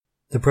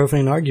The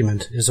Profane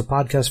Argument is a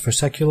podcast for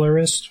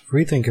secularists,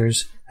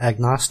 freethinkers,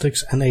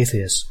 agnostics, and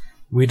atheists.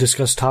 We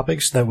discuss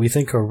topics that we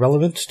think are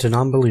relevant to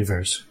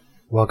non-believers.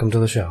 Welcome to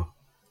the show.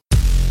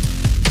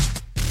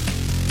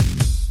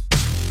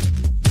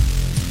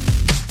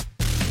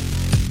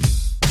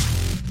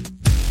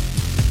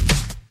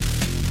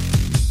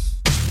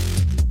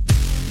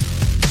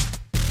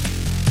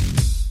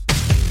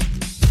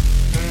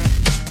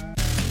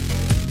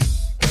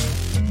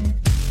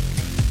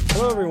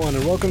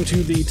 Welcome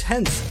to the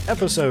 10th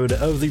episode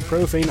of the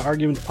Profane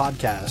Argument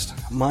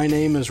Podcast. My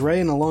name is Ray,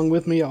 and along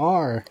with me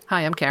are...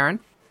 Hi, I'm Karen.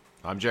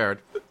 I'm Jared.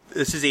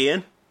 This is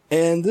Ian.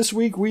 And this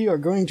week we are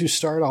going to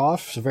start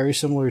off, very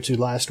similar to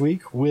last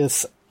week,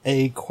 with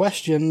a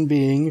question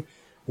being,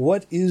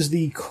 what is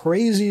the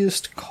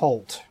craziest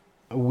cult?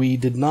 We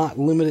did not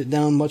limit it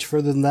down much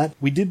further than that.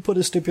 We did put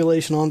a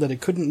stipulation on that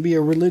it couldn't be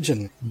a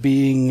religion.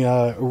 Being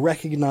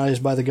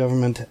recognized by the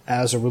government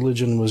as a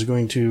religion was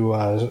going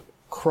to...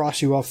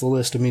 cross you off the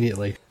list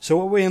immediately. So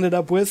what we ended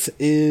up with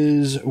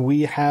is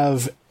we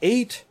have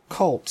 8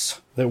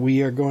 cults that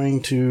we are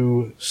going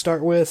to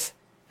start with,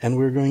 and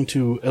we're going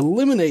to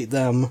eliminate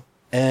them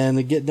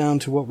and get down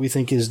to what we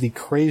think is the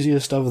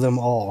craziest of them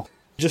all.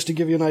 Just to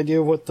give you an idea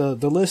of what the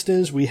list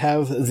is, we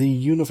have the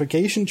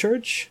Unification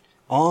Church,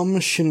 Aum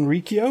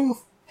Shinrikyo,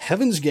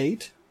 Heaven's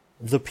Gate,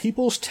 the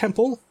People's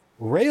Temple,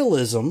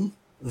 Raelism,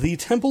 the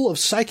Temple of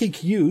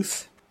Psychic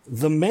Youth,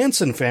 the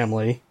Manson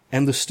Family,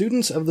 and the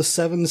Students of the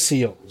Seven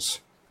Seals.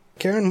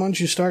 Karen, why don't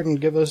you start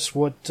and give us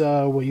what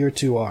your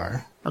two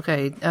are?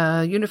 Okay,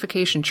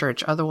 Unification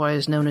Church,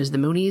 otherwise known as the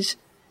Moonies.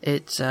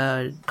 It's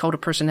a cult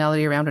of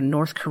personality around a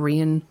North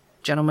Korean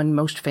gentleman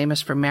most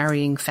famous for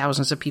marrying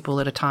thousands of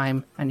people at a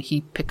time, and he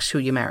picks who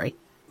you marry.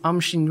 Aum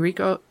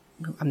Shinrikyo,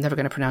 I'm never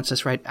going to pronounce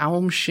this right,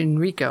 Aum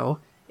Shinrikyo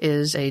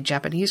is a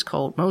Japanese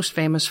cult most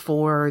famous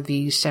for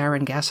the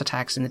sarin gas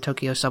attacks in the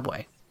Tokyo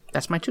subway.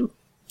 That's my two.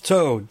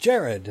 So,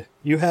 Jared,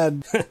 you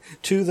had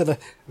two that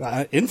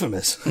are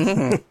infamous.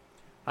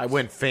 I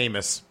went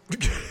famous.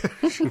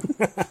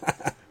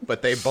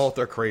 But they both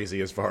are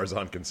crazy as far as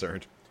I'm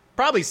concerned.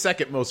 Probably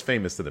second most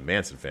famous to the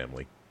Manson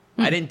Family.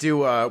 I didn't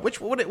do, which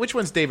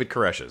one's David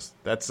Koresh's?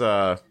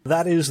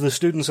 That is the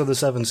Students of the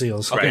Seven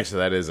Seals. Okay, right. So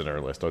that is in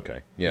our list, okay.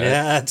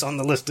 Yeah, it's on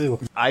the list too.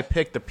 I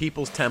picked the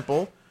People's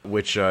Temple,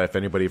 which, if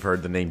anybody have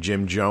heard the name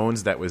Jim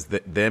Jones, that was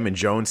them in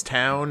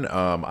Jonestown.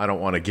 I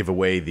don't want to give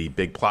away the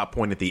big plot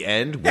point at the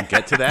end. We'll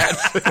get to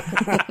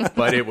that.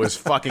 But it was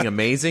fucking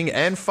amazing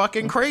and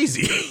fucking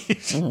crazy.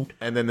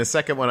 And then the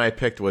second one I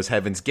picked was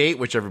Heaven's Gate,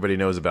 which everybody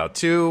knows about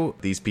too.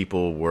 These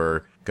people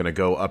were going to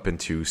go up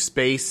into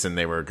space, and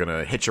they were going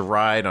to hitch a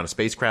ride on a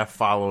spacecraft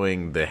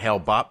following the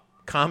Hale-Bopp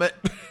comet,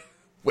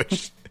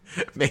 which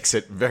makes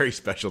it very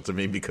special to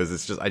me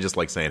because I just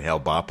like saying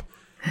Hale-Bopp.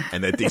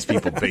 And that these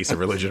people base a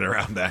religion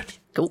around that.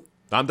 Cool.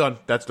 I'm done.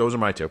 Those are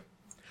my two.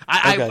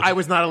 I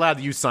was not allowed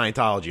to use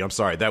Scientology. I'm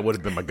sorry. That would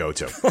have been my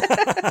go-to.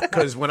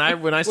 Because when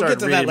I started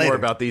reading more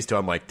about these two,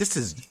 I'm like, this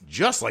is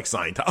just like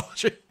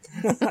Scientology.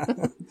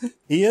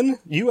 Ian,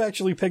 you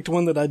actually picked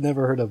one that I'd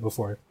never heard of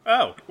before.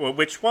 Oh, well,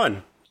 which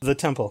one? The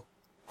Temple.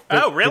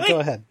 Oh, really?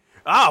 Go ahead.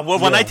 Oh, well,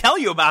 when I tell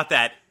you about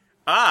that,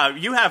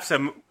 you have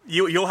some.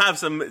 You'll have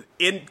some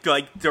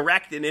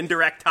direct and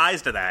indirect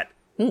ties to that.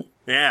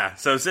 Yeah,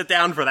 so sit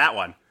down for that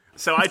one.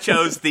 So I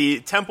chose the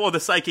Temple of the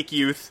Psychic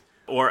Youth,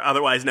 or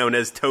otherwise known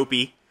as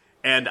TOPY,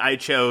 and I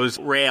chose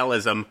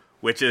Raelism,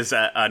 which is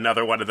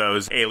another one of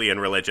those alien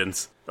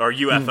religions, or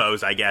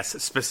UFOs, I guess,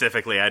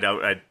 specifically.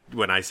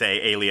 When I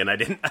say alien, I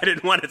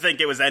didn't want to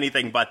think it was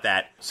anything but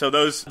that. So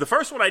the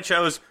first one I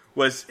chose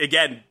was,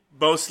 again,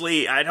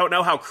 mostly, I don't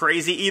know how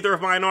crazy either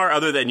of mine are,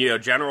 other than,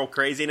 general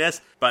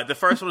craziness, but the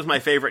first one was my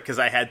favorite because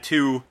I had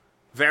two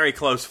very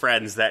close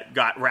friends that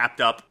got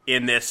wrapped up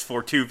in this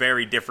for two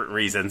very different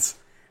reasons.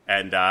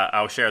 And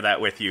I'll share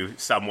that with you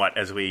somewhat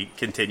as we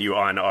continue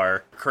on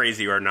our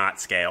crazy or not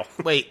scale.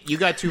 Wait, you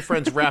got two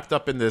friends wrapped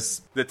up in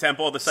this... The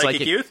Temple of the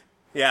Psychic Youth?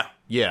 Yeah.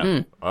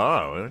 Yeah.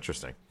 Oh,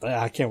 interesting.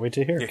 I can't wait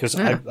to hear, because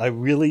I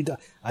really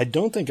I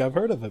don't think I've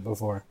heard of it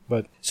before.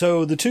 But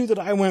so the two that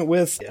I went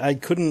with, I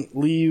couldn't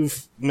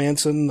leave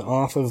Manson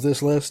off of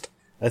this list.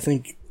 I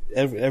think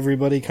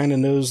everybody kind of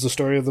knows the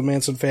story of the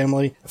Manson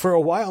family. For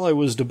a while, I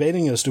was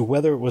debating as to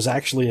whether it was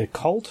actually a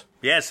cult.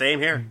 Yeah, same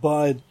here.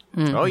 But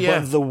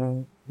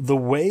the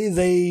way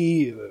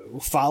they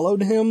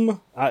followed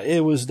him,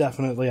 it was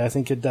definitely. I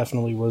think it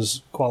definitely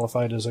was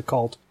qualified as a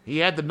cult. He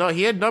had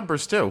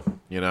numbers too.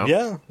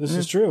 Yeah, this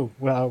is true.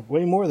 Well,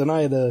 way more than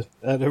I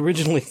had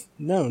originally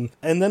known.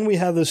 And then we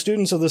have the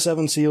Students of the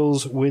Seven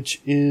Seals, which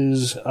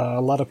is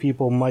a lot of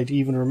people might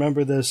even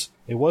remember this.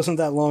 It wasn't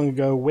that long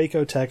ago,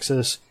 Waco,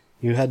 Texas.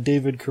 You had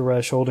David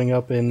Koresh holding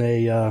up in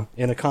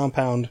a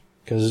compound,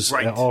 because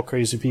all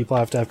crazy people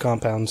have to have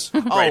compounds.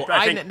 Now I know why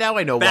I didn't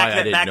know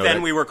that. Back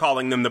then we were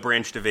calling them the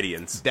Branch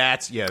Davidians.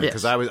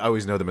 Because I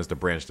always know them as the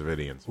Branch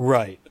Davidians.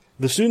 Right.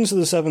 the Students of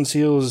the Seven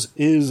Seals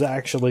is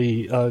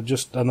actually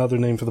just another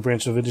name for the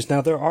Branch Davidians.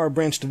 Now, there are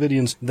Branch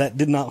Davidians that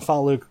did not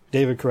follow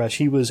David Koresh.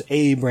 He was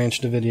a Branch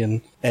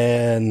Davidian,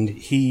 and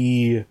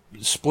he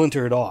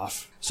splintered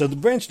off. So the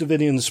Branch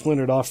Davidians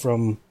splintered off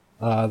from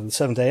the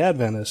Seventh-day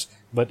Adventists,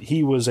 but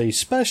he was a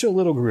special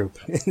little group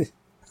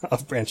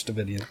of Branch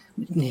Davidian.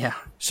 Yeah.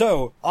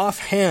 So,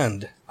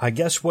 offhand, I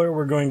guess where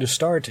we're going to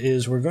start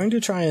is we're going to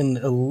try and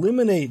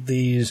eliminate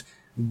these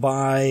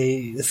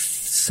by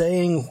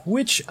saying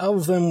which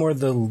of them were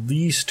the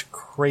least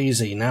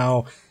crazy.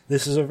 Now,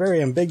 this is a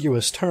very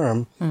ambiguous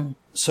term,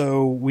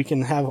 so we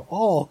can have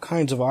all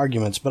kinds of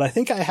arguments, but I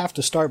think I have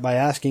to start by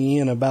asking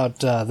Ian about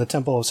the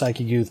Temple of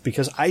Psychic Youth,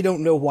 because I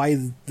don't know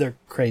why they're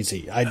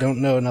crazy. I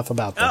don't know enough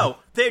about them. Oh,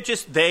 they're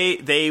just,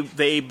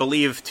 they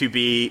believe to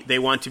be, they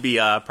want to be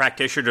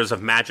practitioners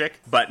of magic,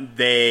 but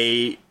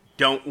they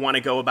don't want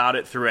to go about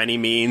it through any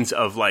means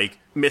of, like,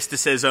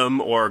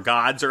 mysticism or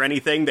gods or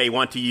anything. They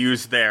want to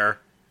use their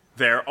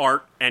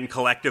art and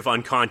collective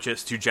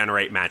unconscious to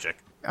generate magic.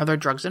 Are there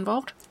drugs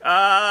involved?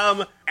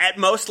 At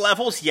most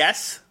levels,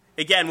 yes.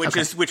 Again, which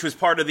was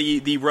part of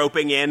the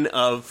roping in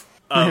of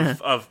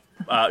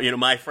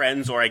my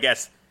friends, or I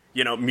guess,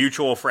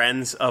 mutual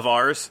friends of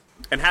ours.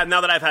 And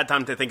now that I've had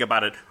time to think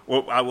about it,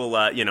 I will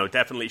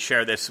definitely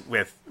share this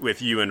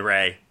with you and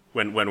Ray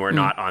when we're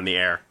not on the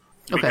air.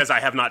 Okay. Because I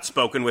have not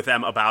spoken with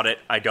them about it.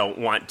 I don't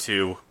want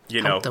to,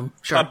 Help them.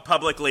 Sure.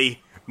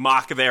 publicly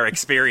mock their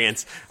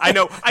experience. I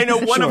know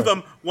one Sure.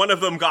 of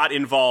them got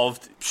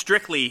involved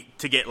strictly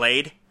to get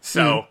laid.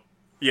 So,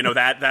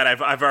 that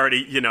I've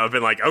already,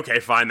 been like, okay,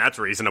 fine, that's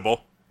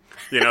reasonable.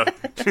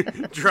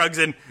 Drugs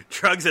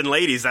and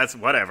ladies, that's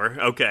whatever.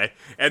 Okay.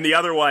 And the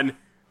other one,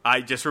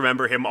 I just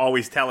remember him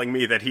always telling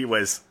me that he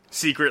was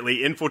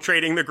secretly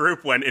infiltrating the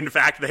group when, in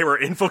fact, they were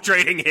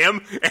infiltrating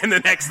him. And the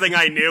next thing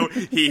I knew,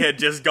 he had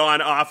just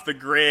gone off the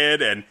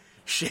grid and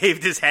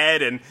shaved his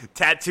head and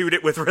tattooed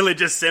it with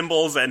religious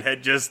symbols and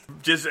had just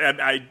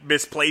I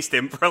misplaced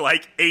him for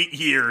like 8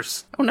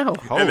 years. Oh, no.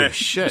 Holy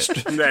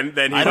shit. And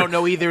then I don't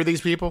know either of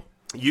these people.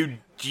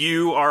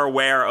 You are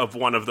aware of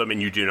one of them, and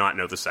you do not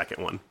know the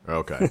second one.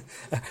 Okay.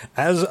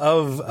 As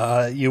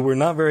of, you were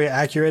not very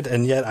accurate,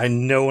 and yet I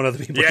know one of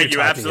the people Yeah, you're you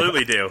talking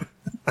absolutely do.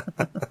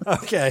 about.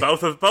 Okay.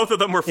 Both of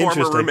them were former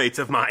Interesting. roommates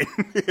of mine.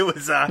 It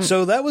was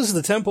So that was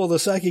the Temple of the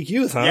Psychic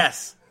Youth, huh?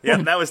 yes, yeah,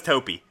 that was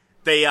TOPY.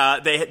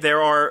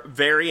 There are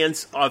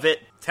variants of it.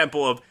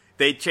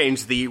 They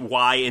changed the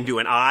Y into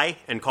an I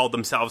and called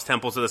themselves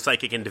Temples of the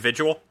Psychic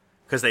Individual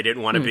because they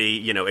didn't want to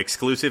be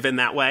exclusive in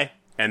that way.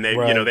 And they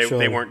Right,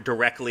 they weren't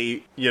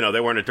directly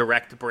they weren't a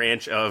direct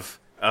branch of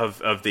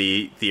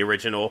the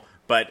original.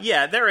 But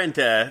yeah, they're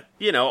into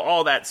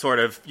all that sort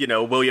of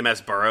William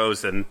S.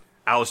 Burroughs and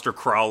Aleister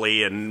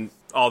Crowley and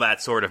all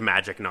that sort of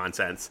magic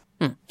nonsense.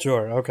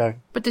 Sure, okay.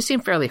 But they seem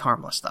fairly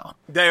harmless, though.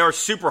 They are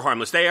super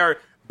harmless. They are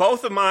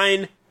both of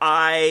mine.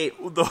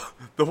 The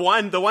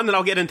one that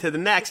I'll get into the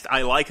next,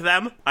 I like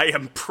them. I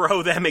am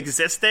pro them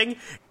existing,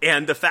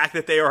 and the fact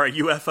that they are a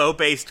UFO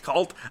based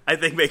cult, I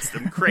think makes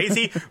them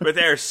crazy. But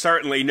they're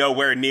certainly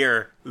nowhere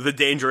near the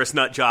dangerous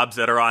nut jobs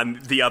that are on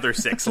the other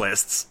 6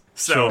 lists.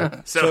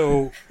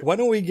 So why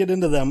don't we get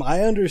into them?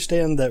 I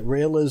understand that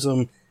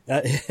Raelism,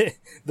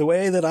 the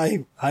way that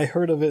I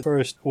heard of it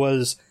first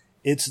was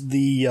it's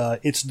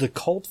the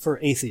cult for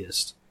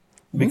atheists.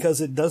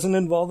 Because it doesn't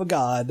involve a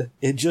god,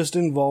 it just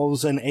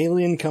involves an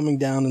alien coming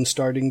down and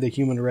starting the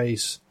human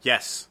race.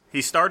 Yes.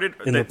 He started,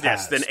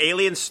 then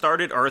aliens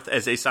started Earth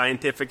as a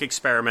scientific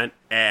experiment,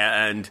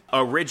 and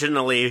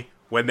originally,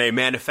 when they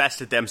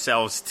manifested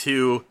themselves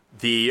to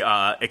the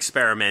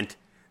experiment,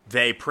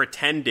 they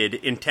pretended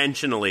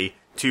intentionally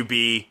to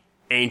be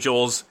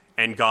angels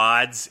and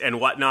gods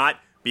and whatnot,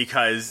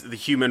 because the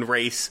human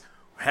race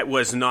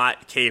was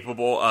not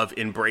capable of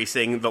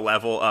embracing the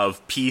level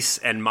of peace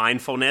and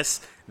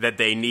mindfulness that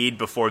they need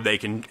before they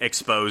can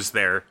expose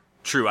their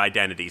true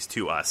identities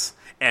to us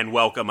and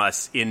welcome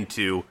us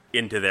into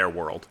their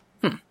world.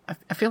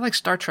 I feel like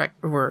Star Trek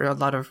were a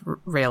lot of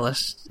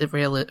realists. It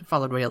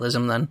followed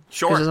realism then.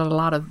 Sure. Because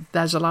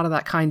there's a lot of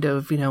that kind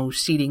of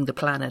seeding the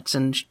planets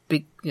and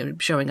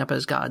showing up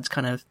as gods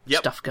kind of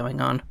stuff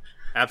going on.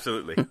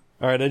 Absolutely.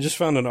 All right, I just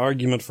found an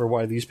argument for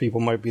why these people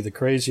might be the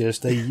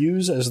craziest. They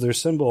use as their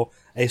symbol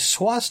a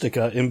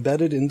swastika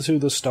embedded into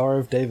the Star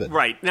of David.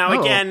 Right.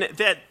 Now, again,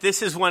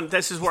 this is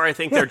where I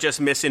think they're just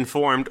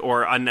misinformed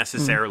or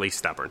unnecessarily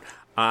stubborn.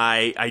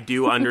 I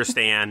do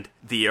understand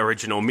the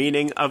original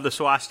meaning of the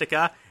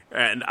swastika,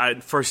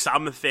 and for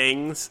some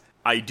things,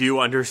 I do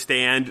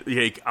understand.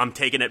 I'm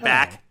taking it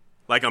back.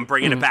 Like I'm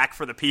bringing it back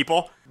for the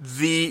people.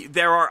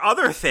 There are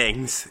other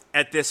things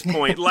at this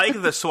point,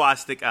 like the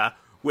swastika,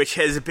 which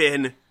has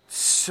been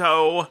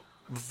so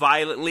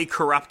violently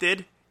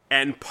corrupted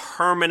and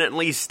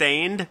permanently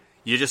stained,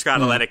 you just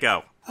gotta let it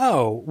go.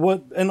 Oh,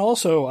 what? And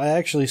also, I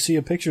actually see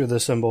a picture of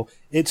this symbol.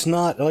 It's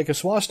not like a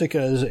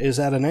swastika is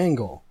at an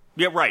angle.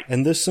 Yeah, right.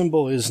 And this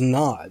symbol is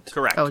not.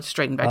 Correct. Oh, it's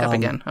straightened back up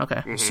again.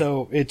 Okay.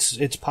 So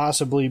it's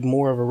possibly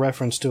more of a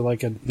reference to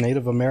like a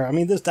Native American. I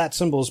mean, that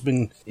symbol's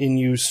been in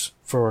use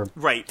for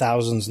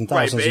thousands and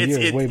thousands of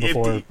years, way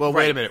before. Well,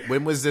 wait a minute.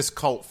 When was this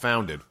cult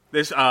founded?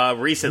 This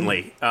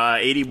recently,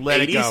 80s.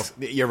 Let it go.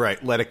 You're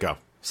right. Let it go.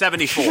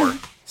 74.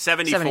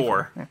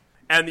 74. Yeah.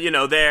 And, you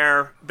know,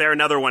 they're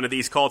another one of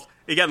these cults,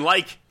 again,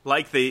 like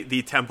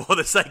the Temple of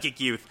the Psychic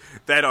Youth,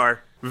 that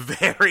are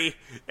very,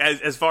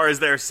 as far as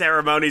their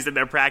ceremonies and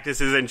their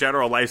practices and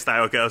general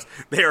lifestyle goes,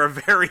 they are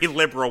very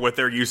liberal with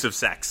their use of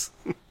sex.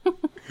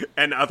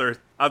 And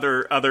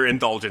other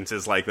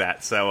indulgences like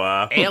that.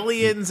 So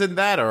aliens and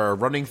that are a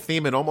running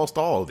theme in almost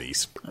all of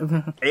these.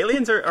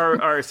 Aliens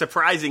are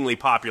surprisingly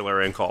popular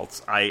in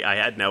cults. I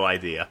had no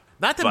idea.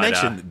 Not to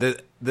mention,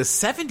 the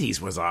 70s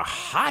was a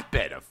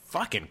hotbed of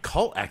fucking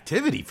cult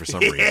activity for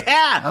some reason.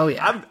 Yeah! Oh,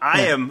 yeah.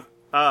 I am...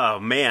 Oh,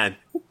 man.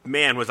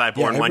 Man, was I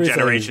born one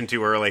generation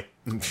too early.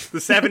 The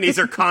 70s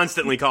are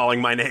constantly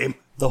calling my name.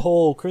 The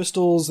whole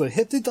crystals,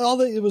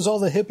 it was all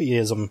the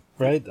hippieism,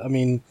 right? I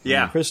mean,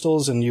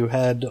 crystals, and you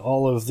had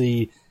all of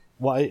the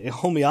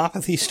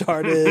homeopathy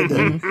started,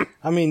 and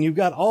I mean, you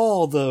got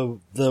all the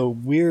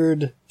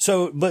weird.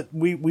 So, but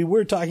we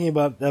were talking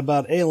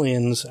about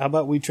aliens. How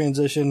about we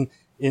transition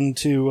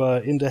into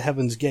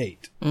Heaven's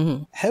Gate?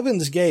 Mm-hmm.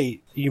 Heaven's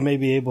Gate, you may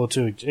be able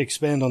to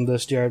expand on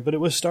this, Jared, but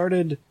it was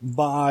started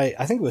by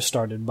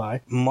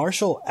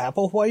Marshall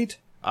Applewhite.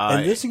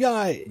 And this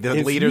guy... The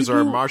leaders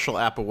are Marshall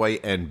Applewhite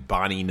and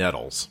Bonnie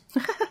Nettles.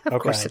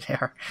 Of course they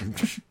are.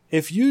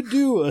 If you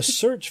do a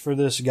search for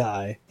this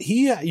guy,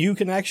 you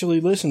can actually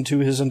listen to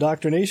his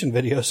indoctrination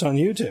videos on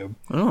YouTube.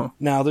 Oh.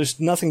 Now, there's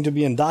nothing to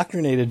be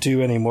indoctrinated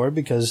to anymore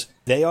because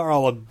they are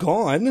all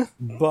gone,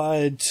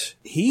 but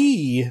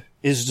he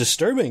is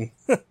disturbing.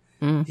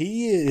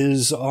 He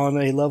is on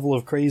a level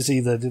of crazy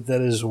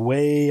that is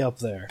way up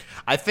there.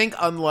 I think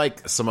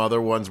unlike some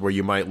other ones where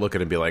you might look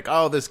at it and be like,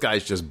 oh, this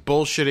guy's just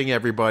bullshitting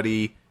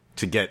everybody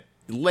to get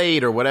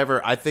laid or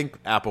whatever, I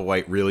think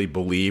Applewhite really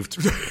believed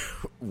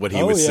what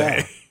he was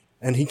saying.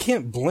 And he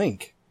can't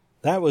blink.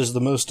 That was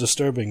the most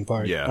disturbing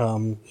part. Yeah.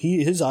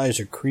 His eyes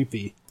are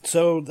creepy.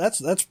 So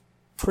that's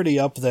pretty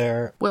up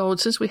there. Well,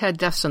 since we had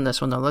deaths in this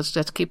one, though,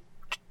 let's keep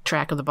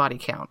track of the body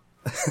count.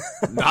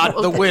 Not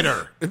the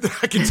winner.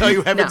 I can tell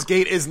you Heaven's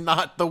Gate is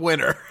not the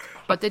winner.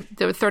 But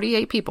there were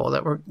 38 people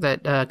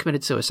that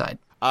committed suicide.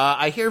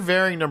 I hear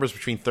varying numbers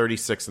between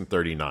 36 and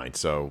 39,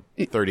 so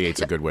 38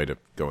 is a good way to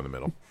go in the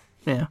middle.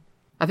 Yeah.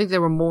 I think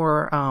there were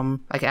more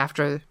like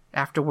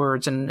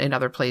afterwards and in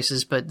other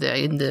places, but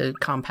in the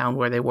compound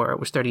where they were,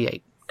 it was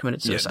 38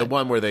 committed suicide. Yeah, the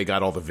one where they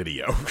got all the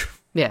video.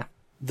 Yeah.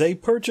 They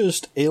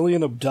purchased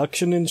alien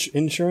abduction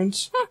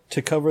insurance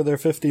to cover their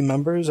 50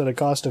 members at a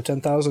cost of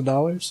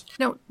 $10,000.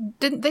 Now,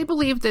 didn't they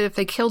believe that if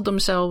they killed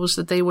themselves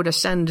that they would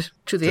ascend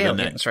to the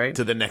aliens, right?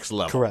 To the next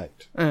level.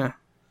 Correct.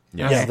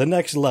 Yeah, the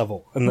next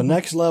level. And the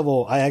next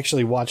level, I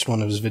actually watched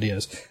one of his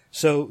videos.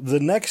 So the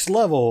next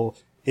level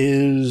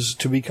is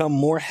to become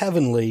more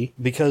heavenly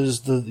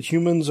because the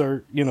humans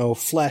are,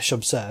 flesh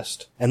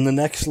obsessed. And the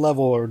next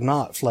level are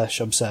not flesh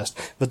obsessed.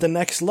 But the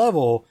next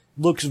level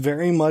looks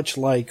very much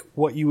like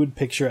what you would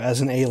picture as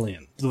an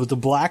alien. With the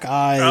black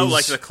eyes. Oh,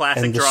 like the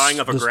classic drawing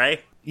of a gray?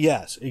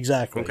 Yes,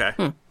 exactly.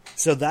 Okay.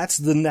 So that's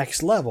the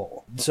next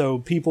level. So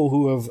people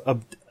who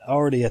have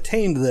already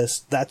attained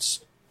this,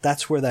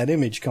 that's where that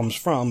image comes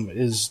from,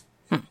 is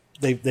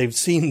they've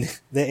seen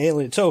the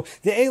alien. So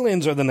the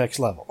aliens are the next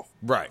level.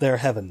 Right. They're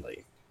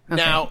heavenly. Okay.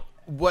 Now,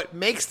 what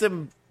makes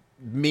them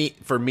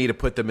for me to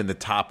put them in the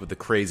top of the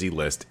crazy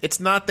list, it's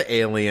not the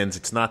aliens,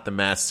 it's not the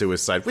mass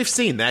suicide. We've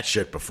seen that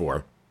shit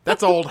before.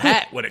 That's old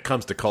hat when it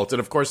comes to cults. And,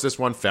 of course, this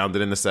one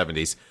founded in the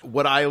 70s.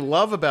 What I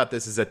love about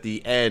this is at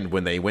the end,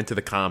 when they went to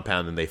the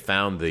compound and they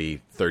found the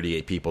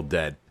 38 people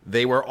dead,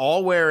 they were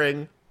all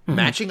wearing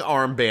matching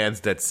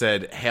armbands that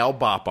said Hail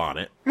Bop on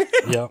it.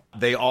 Yeah.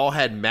 They all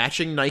had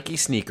matching Nike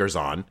sneakers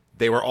on.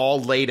 They were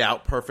all laid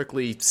out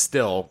perfectly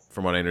still,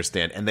 from what I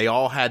understand. And they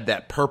all had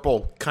that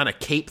purple kind of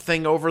cape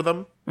thing over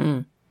them.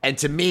 And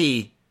to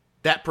me,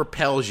 that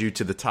propels you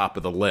to the top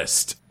of the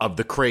list of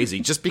the crazy.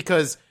 Just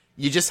because...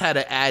 you just had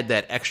to add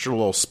that extra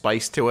little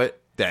spice to it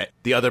that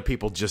the other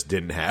people just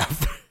didn't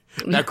have.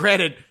 Now,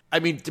 granted, I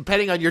mean,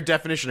 depending on your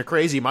definition of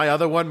crazy, my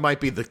other one might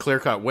be the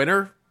clear-cut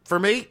winner for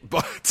me,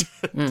 but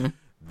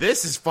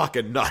this is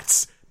fucking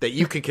nuts that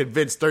you can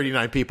convince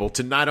 39 people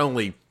to not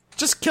only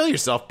just kill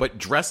yourself, but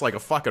dress like a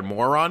fucking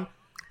moron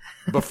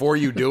before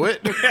you do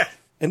it.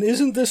 And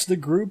isn't this the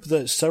group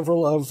that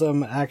several of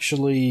them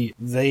actually,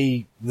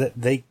 they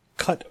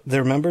cut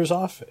their members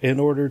off in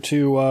order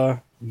to...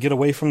 get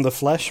away from the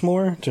flesh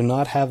more, to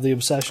not have the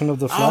obsession of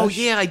the flesh? Oh,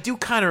 yeah, I do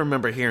kind of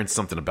remember hearing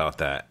something about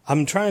that.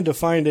 I'm trying to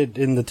find it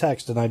in the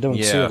text, and I don't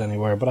see it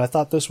anywhere, but I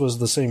thought this was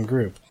the same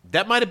group.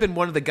 That might have been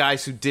one of the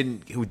guys who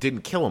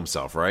didn't kill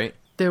himself, right?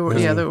 There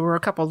were a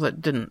couple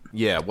that didn't.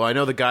 Yeah, well, I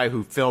know the guy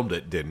who filmed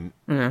it didn't.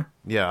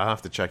 Yeah, I'll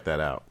have to check that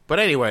out. But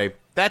anyway,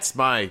 that's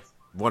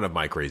one of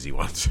my crazy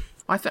ones.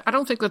 I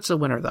don't think that's the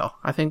winner, though.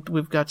 I think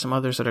we've got some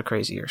others that are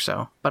crazier,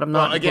 so. But I'm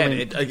not... Well, again,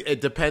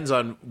 it depends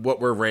on what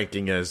we're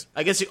ranking as.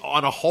 I guess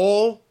on a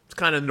whole, it's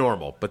kind of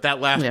normal. But that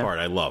last part,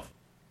 I love.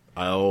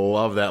 I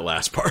love that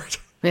last part.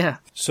 Yeah.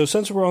 So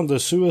since we're on the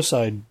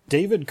suicide,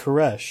 David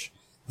Koresh,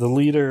 the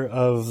leader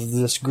of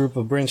this group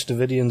of Branch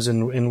Davidians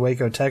in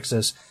Waco,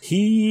 Texas,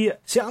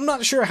 I'm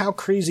not sure how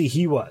crazy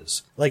he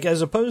was. Like,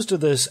 as opposed to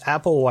this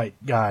Applewhite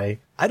guy,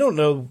 I don't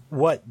know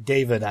what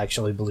David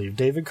actually believed.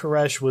 David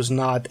Koresh was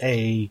not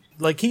he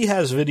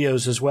has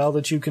videos as well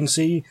that you can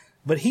see,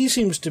 but he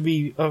seems to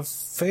be a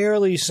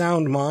fairly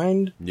sound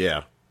mind.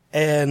 Yeah.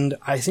 And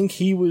I think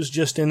he was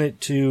just in it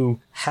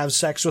to have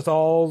sex with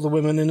all the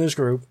women in his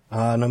group,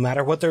 no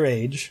matter what their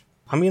age.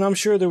 I mean, I'm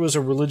sure there was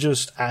a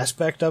religious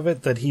aspect of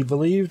it that he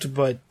believed,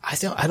 but I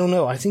don't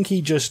know. I think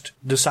he just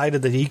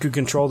decided that he could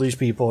control these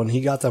people, and he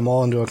got them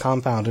all into a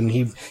compound, and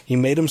he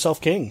made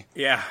himself king.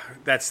 Yeah,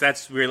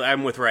 that's really.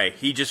 I'm with Ray.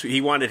 He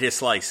wanted his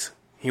slice.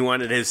 He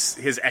wanted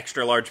his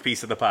extra large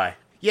piece of the pie.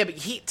 Yeah, but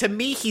to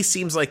me, he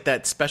seems like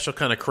that special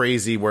kind of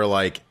crazy where,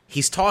 like,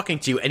 he's talking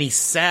to you and he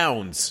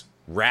sounds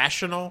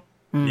rational.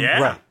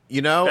 Yeah. Right.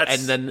 You know,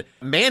 and then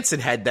Manson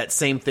had that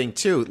same thing,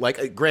 too.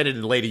 Like, granted,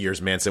 in later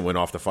years, Manson went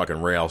off the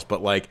fucking rails.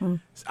 But, like,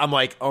 I'm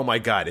like, oh, my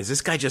God, is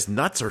this guy just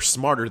nuts or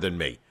smarter than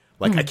me?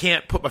 Like, I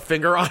can't put my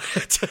finger on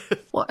it.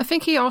 Well, I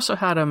think he also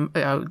had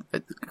a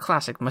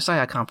classic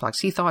Messiah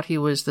complex. He thought he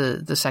was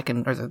the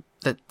second or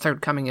the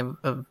third coming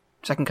of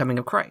second coming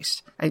of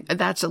Christ. And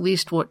that's at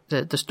least what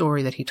the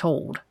story that he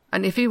told.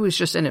 And if he was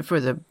just in it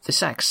for the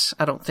sex,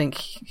 I don't think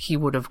he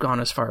would have gone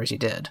as far as he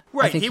did.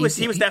 Right, he was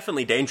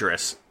definitely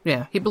dangerous.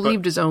 Yeah, he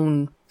believed his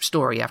own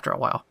story after a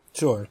while.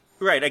 Sure.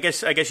 Right, I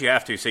guess you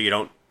have to so you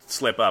don't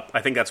slip up.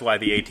 I think that's why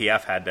the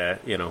ATF had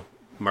to,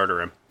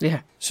 murder him.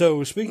 Yeah.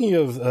 So speaking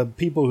of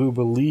people who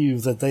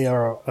believe that they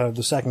are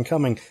the second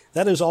coming,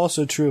 that is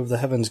also true of the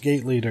Heaven's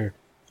Gate leader,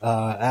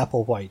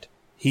 Applewhite.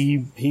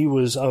 He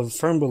was of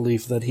firm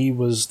belief that he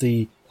was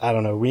the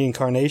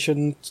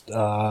reincarnation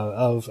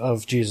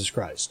of Jesus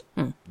Christ.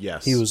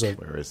 Yes. He was a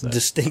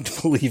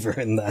distinct believer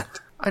in that.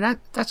 And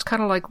that's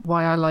kind of like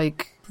why I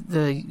like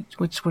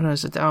which one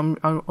is it? Aum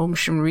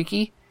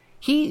Shinrikyo.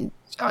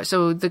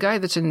 So the guy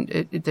that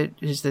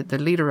is the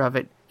leader of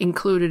it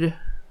included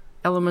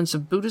elements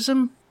of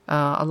Buddhism,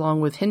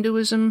 along with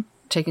Hinduism,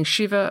 taking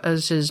Shiva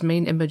as his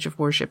main image of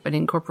worship, and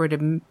incorporated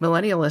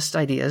millennialist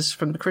ideas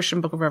from the Christian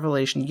Book of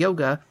Revelation,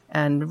 yoga,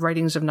 and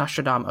writings of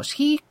Nostradamus.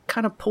 He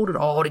kind of pulled it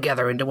all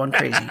together into one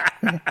crazy.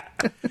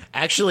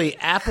 Actually,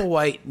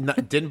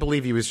 Applewhite didn't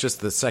believe he was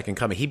just the second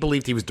coming. He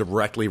believed he was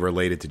directly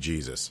related to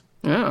Jesus.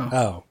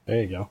 Oh,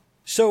 there you go.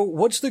 So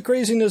what's the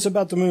craziness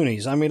about the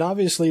Moonies? I mean,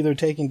 obviously they're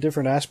taking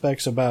different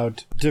aspects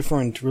about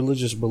different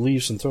religious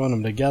beliefs and throwing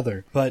them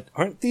together, but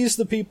aren't these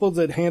the people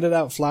that handed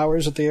out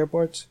flowers at the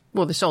airports?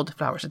 Well, they sold the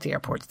flowers at the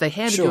airports. They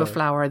handed you a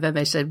flower, then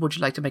they said, would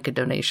you like to make a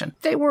donation?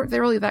 They weren't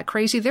really that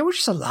crazy. There were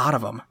just a lot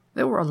of them.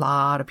 There were a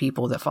lot of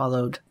people that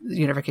followed the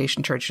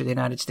Unification Church of the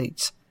United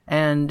States.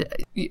 And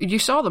you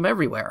saw them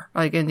everywhere.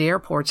 Like in the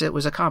airports, it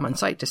was a common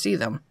sight to see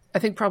them. I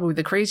think probably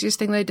the craziest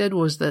thing they did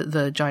was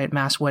the giant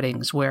mass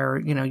weddings where,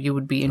 you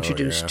would be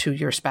introduced to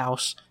your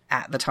spouse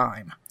at the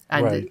time.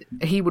 And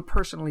he would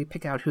personally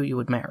pick out who you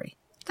would marry.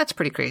 That's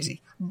pretty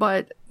crazy.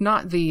 But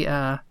not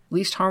the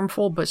least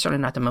harmful, but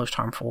certainly not the most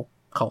harmful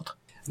cult.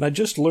 And I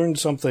just learned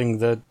something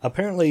that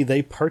apparently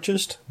they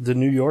purchased the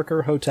New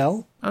Yorker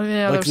hotel. Oh,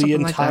 yeah. Like the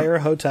entire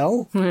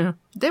hotel? Yeah.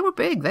 They were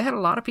big. They had a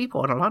lot of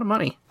people and a lot of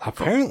money.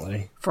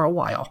 Apparently. For a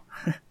while.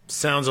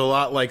 Sounds a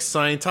lot like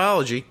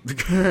Scientology.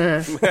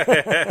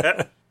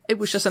 It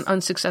was just an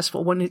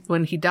unsuccessful.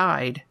 When he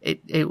died,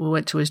 it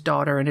went to his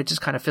daughter, and it just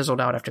kind of fizzled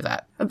out after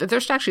that.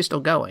 They're actually still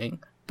going,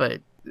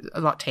 but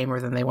a lot tamer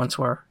than they once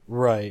were.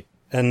 Right.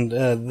 And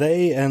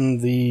they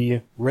and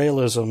the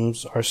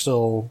Raelisms are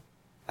still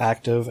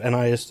active, and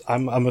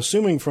I'm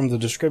assuming from the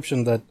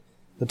description that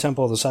the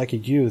Temple of the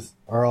Psychic Youth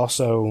are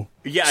also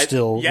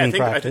still in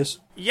practice.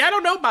 I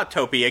don't know about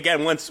TOPY.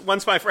 Again,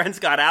 once my friends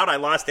got out, I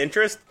lost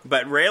interest.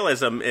 But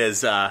Raelism is,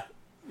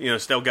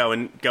 still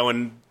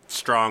going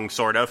strong,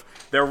 sort of.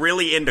 They're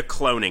really into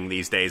cloning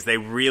these days. They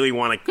really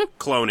want to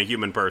clone a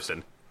human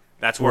person.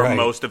 That's where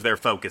most of their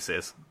focus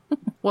is.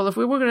 Well, if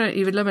we were going to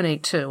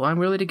eliminate two, I'm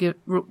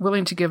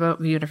willing to give up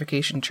the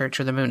Unification Church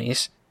or the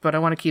Moonies, but I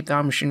want to keep the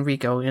Aum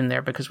Shinrikyo in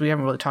there because we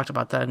haven't really talked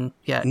about that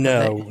yet.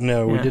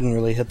 No, we didn't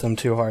really hit them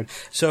too hard.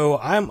 So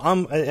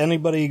I'm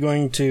anybody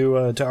going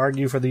to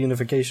argue for the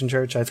Unification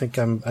Church? I think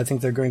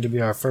they're going to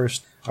be our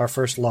first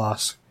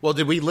loss. Well,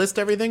 did we list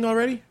everything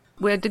already?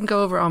 We didn't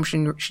go over Aum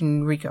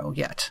Shinrikyo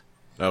yet.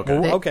 Okay.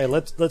 Well, okay,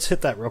 let's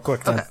hit that real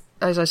quick then. Okay.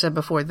 As I said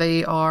before,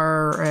 they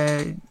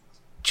are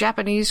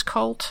Japanese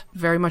cult,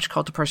 very much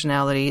cult of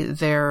personality.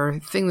 Their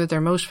thing that they're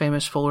most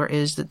famous for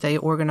is that they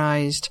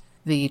organized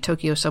the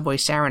Tokyo subway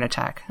sarin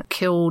attack,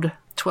 killed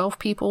 12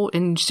 people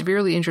and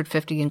severely injured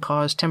 50 and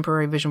caused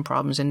temporary vision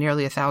problems in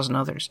nearly 1,000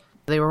 others.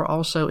 They were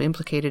also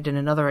implicated in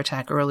another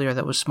attack earlier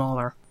that was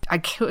smaller.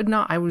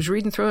 I was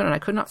reading through it and I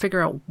could not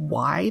figure out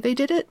why they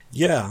did it.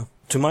 Yeah.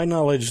 to my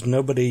knowledge,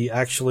 nobody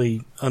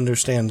actually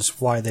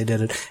understands why they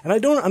did it. And I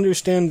don't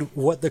understand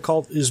what the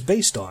cult is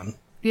based on.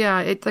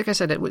 Yeah, like I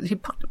said, he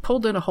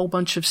pulled in a whole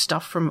bunch of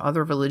stuff from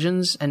other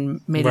religions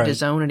and made it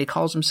his own, and he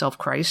calls himself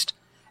Christ.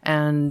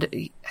 And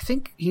I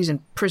think he's in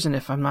prison,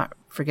 if I'm not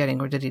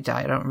forgetting, or did he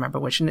die? I don't remember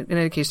which. In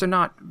any case, they're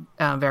not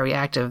very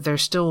active.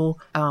 There's still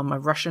a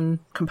Russian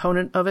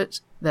component of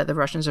it that the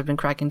Russians have been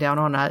cracking down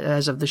on.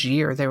 As of this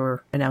year, they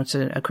were announced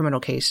a criminal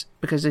case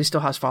because he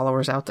still has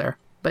followers out there.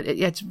 But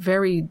it's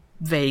very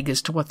vague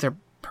as to what their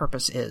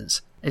purpose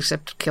is,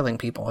 except killing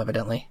people,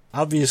 evidently.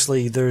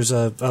 Obviously, there's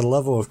a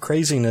level of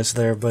craziness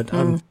there, but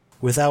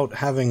without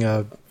having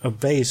a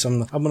base,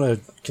 I'm going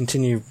to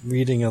continue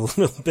reading a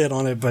little bit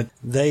on it, but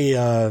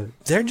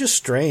they're just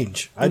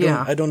strange. I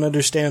don't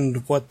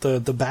understand what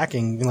the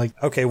backing, like,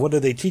 okay, what are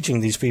they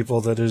teaching these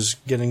people that is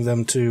getting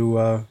them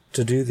to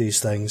do these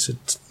things?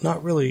 It's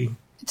not really...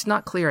 It's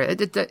not clear.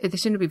 They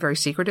seem to be very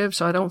secretive,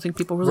 so I don't think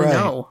people really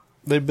know.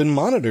 They've been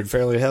monitored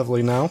fairly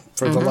heavily now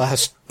for the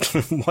last,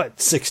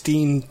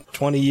 16,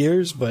 20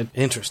 years, but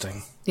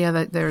interesting.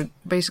 Yeah, they're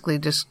basically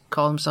just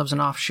call themselves an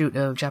offshoot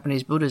of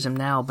Japanese Buddhism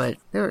now, but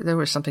there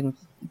was something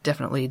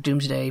definitely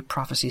doomsday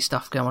prophecy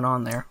stuff going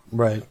on there.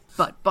 Right.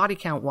 But body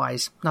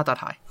count-wise, not that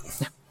high.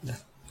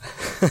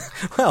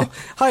 Well,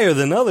 higher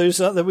than others.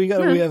 We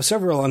have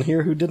several on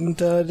here who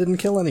didn't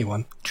kill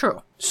anyone.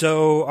 True.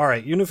 So, all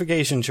right,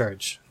 Unification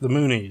Church, the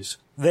Moonies.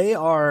 They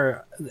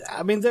are,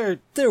 I mean,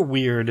 they're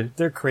weird,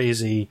 they're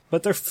crazy,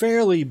 but they're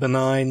fairly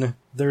benign.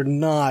 They're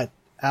not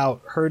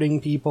out hurting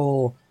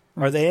people.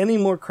 Are they any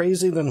more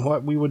crazy than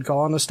what we would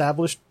call an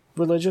established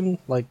religion?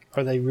 Like,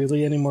 are they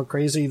really any more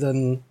crazy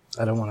than,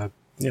 I don't want to,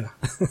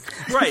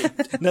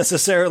 right,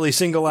 necessarily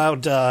single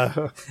out,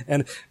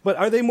 but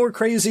are they more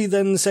crazy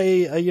than,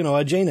 say, a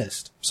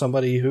Jainist?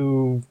 Somebody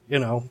who,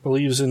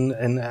 believes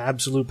in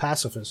absolute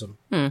pacifism?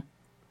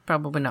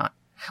 Probably not.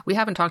 We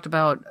haven't talked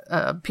about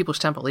People's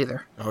Temple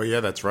either. Oh, yeah,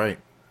 that's right.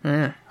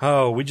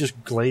 Oh, we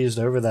just glazed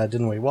over that,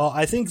 didn't we? Well,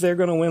 I think they're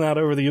going to win out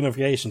over the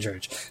Unification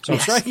Church. So I'm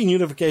striking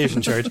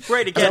Unification Church.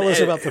 Right, again, tell us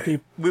about the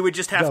people. We would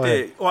just have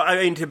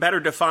to better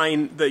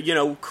define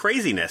the,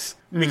 craziness.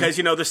 Because,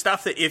 the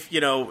stuff that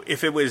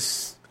if it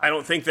was, I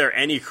don't think they're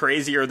any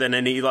crazier than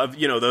any of,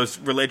 those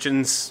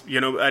religions,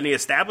 any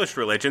established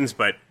religions,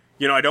 but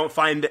I don't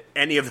find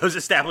any of those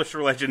established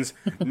religions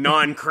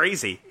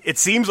non-crazy. It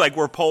seems like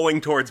we're polling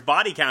towards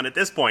body count at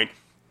this point.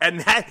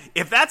 And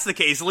if that's the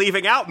case,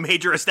 leaving out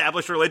major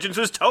established religions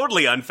was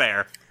totally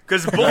unfair.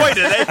 Because, boy,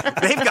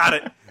 they've got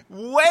it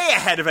way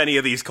ahead of any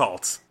of these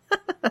cults.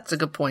 That's a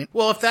good point.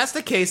 Well, if that's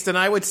the case, then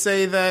I would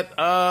say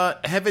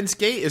that Heaven's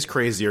Gate is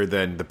crazier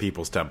than the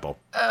People's Temple.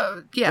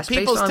 Yes, the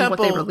People's based on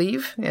Temple, what they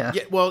believe. Yeah.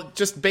 Well,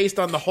 just based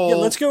on the whole. Yeah,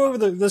 let's go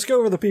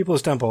over the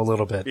People's Temple a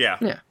little bit.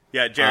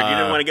 Yeah, Jared, you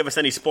didn't want to give us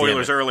any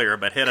spoilers earlier,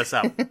 but hit us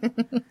up.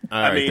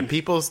 The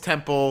People's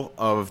Temple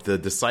of the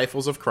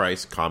Disciples of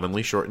Christ,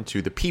 commonly shortened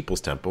to the People's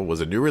Temple,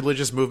 was a new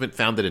religious movement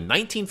founded in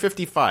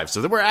 1955.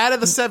 So we're out of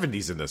the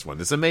 70s in this one.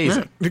 It's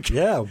amazing.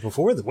 Yeah,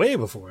 way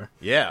before.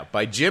 Yeah,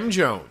 by Jim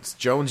Jones.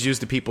 Jones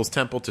used the People's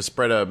Temple to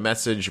spread a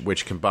message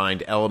which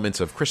combined elements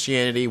of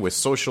Christianity with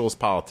socialist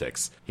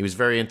politics. He was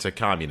very into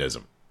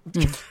communism.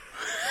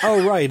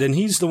 Oh, right, and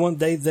he's the one,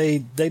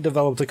 they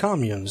developed the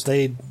communes.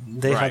 They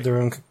had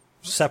their own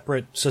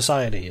separate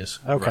societies.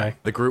 Okay.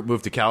 Right. The group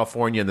moved to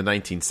California in the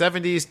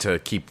 1970s to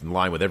keep in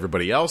line with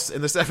everybody else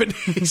in the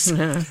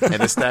 70s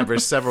and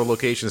established several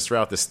locations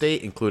throughout the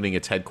state, including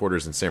its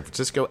headquarters in San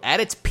Francisco.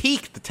 At its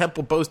peak, the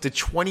temple boasted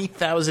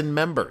 20,000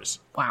 members.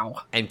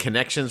 Wow. And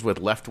connections with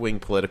left-wing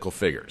political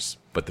figures.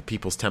 But the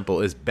People's Temple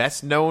is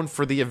best known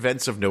for the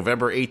events of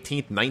November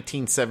 18th,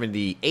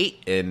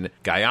 1978 in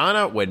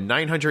Guyana, when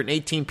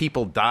 918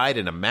 people died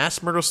in a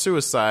mass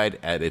murder-suicide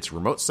at its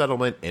remote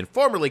settlement and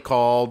formerly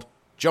called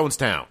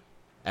Jonestown,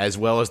 as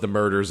well as the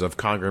murders of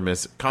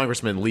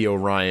Congressman Leo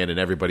Ryan and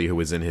everybody who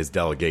was in his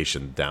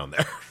delegation down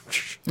there.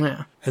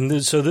 Yeah.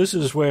 And so this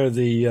is where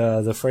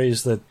the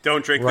phrase that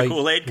don't drink the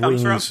Kool-Aid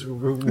comes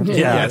from?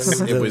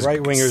 Yes, it was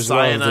right-wingers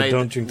cyanide-laced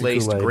don't drink the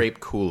Kool-Aid. grape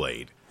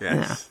Kool-Aid.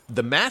 Yes. Yeah.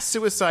 The mass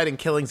suicide and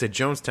killings at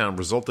Jonestown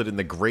resulted in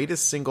the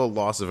greatest single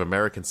loss of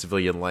American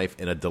civilian life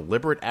in a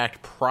deliberate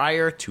act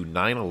prior to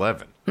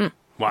 9/11.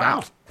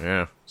 Wow.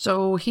 Yeah.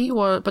 So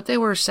but they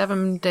were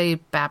Seventh-day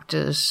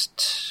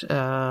Baptist.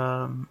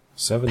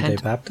 Seventh-day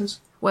Baptist?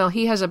 Well,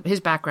 he has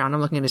his background.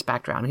 I'm looking at his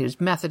background. He was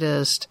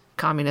Methodist,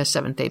 Communist,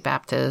 Seventh-day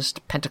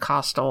Baptist,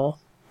 Pentecostal.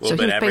 So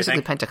he was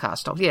basically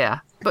Pentecostal. Yeah.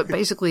 But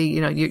basically,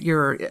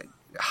 you're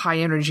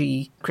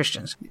high-energy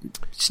Christians,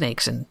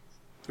 snakes and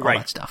all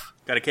that stuff.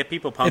 Got to get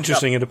people pumped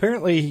Interesting. up. And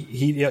apparently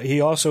he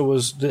also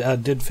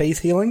did faith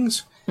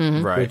healings,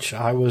 which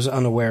I was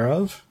unaware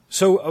of.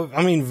 So,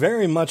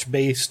 very much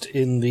based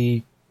in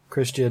the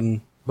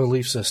Christian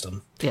belief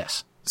system.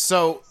 Yes.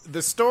 So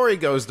the story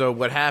goes, though,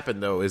 what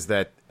happened, though, is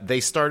that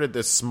they started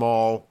this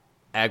small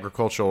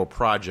agricultural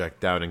project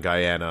down in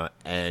Guyana,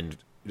 and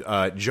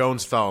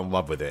Jones fell in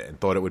love with it and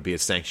thought it would be a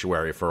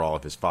sanctuary for all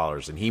of his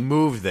followers. And he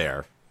moved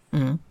there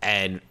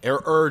and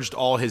urged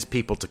all his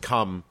people to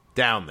come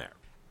down there.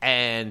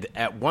 And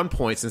at one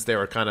point, since they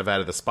were kind of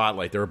out of the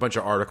spotlight, there were a bunch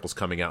of articles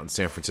coming out in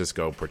San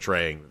Francisco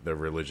portraying the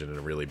religion in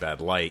a really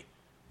bad light.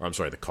 Or I'm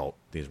sorry, the cult.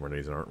 These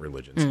aren't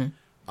religions.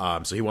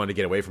 So he wanted to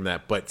get away from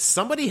that. But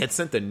somebody had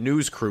sent the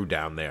news crew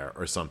down there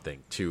or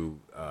something to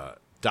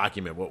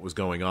document what was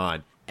going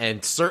on.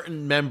 And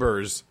certain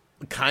members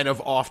kind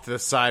of off to the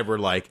side were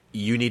like,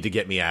 you need to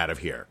get me out of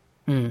here.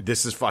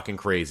 This is fucking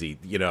crazy.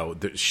 You know,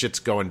 the shit's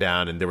going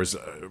down, and there was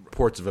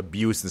reports of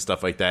abuse and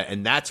stuff like that.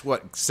 And that's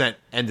what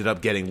ended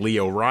up getting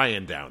Leo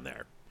Ryan down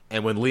there.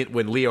 And when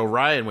Leo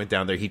Ryan went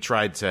down there, he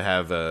tried to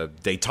have a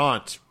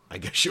détente, I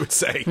guess you would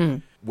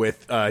say,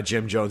 with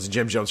Jim Jones. And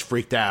Jim Jones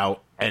freaked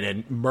out and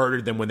then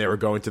murdered them when they were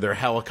going to their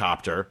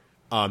helicopter.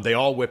 They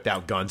all whipped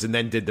out guns and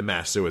then did the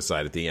mass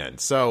suicide at the end.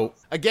 So,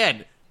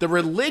 again, the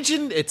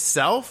religion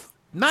itself,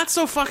 not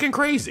so fucking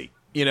crazy.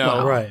 You know,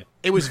 well, right.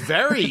 It was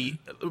very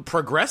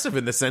progressive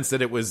in the sense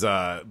that it was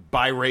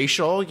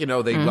biracial. You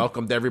know, they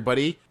welcomed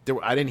everybody.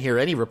 I didn't hear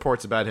any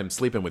reports about him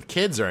sleeping with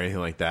kids or anything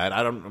like that.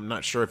 I'm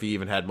not sure if he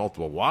even had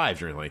multiple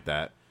wives or anything like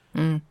that.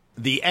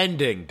 The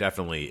ending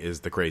definitely is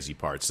the crazy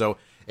part. So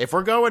if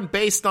we're going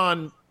based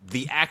on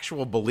the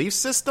actual belief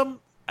system,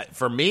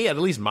 for me, at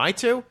least my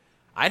two,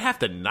 I'd have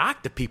to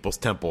knock the People's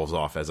Temples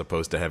off as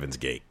opposed to Heaven's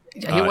Gate.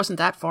 He wasn't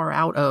that far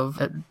out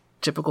of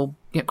typical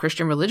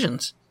Christian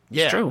religions.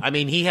 Yeah, it's true. I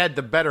mean, he had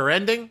the better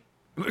ending,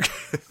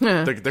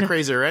 the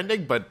crazier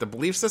ending, but the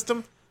belief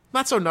system,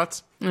 not so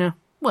nuts. Yeah,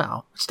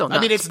 well, still nuts.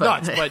 I mean, it's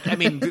nuts, but I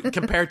mean,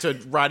 compared to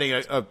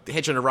riding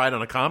hitching a ride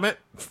on a comet,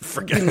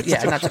 forget it.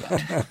 Yeah, not so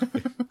bad.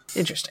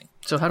 Interesting.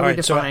 So how do we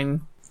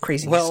define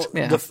craziest? Well,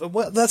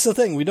 well, that's the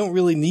thing. We don't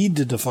really need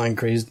to define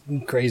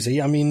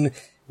crazy. I mean,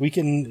 we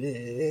can.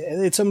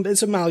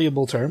 It's a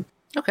malleable term.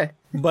 Okay.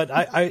 But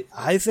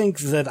I think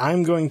that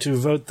I'm going to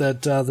vote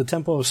that the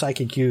Temple of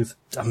Psychic Youth,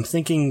 I'm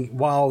thinking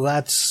while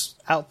that's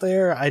out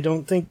there, I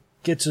don't think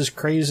it's as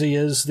crazy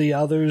as the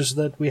others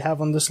that we have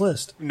on this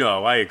list.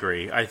 No, I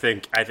agree. I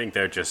think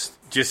they're just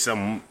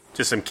some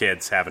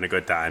kids having a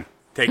good time,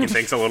 taking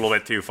things a little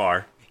bit too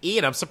far.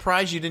 Ian, I'm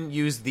surprised you didn't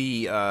use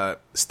the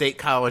state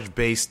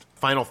college-based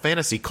Final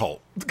Fantasy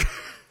cult.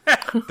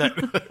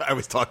 That I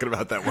was talking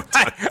about that one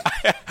time.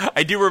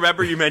 I do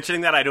remember you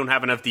mentioning that. I don't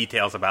have enough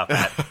details about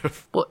that.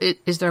 Well,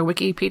 is there a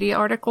Wikipedia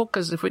article?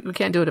 Because if we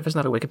can't do it if it's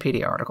not a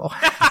Wikipedia article.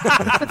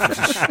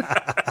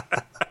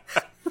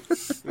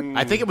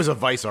 I think it was a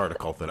Vice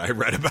article that I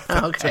read about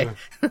that. Okay.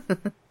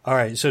 All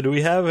right, so do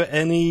we have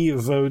any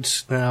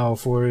votes now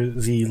for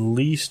the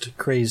least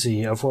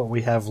crazy of what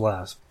we have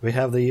left? We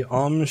have the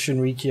Aum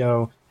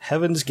Shinrikyo,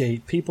 Heaven's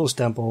Gate, People's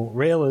Temple,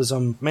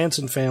 Raelism,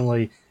 Manson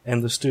Family,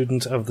 and the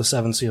student of the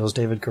Seven Seals,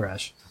 David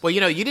Koresh. Well,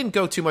 you know, you didn't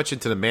go too much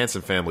into the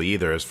Manson family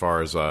either as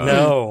far as...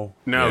 No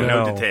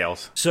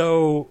details.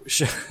 So,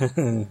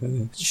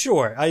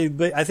 sure.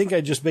 I think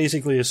I just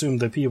basically assumed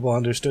that people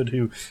understood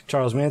who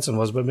Charles Manson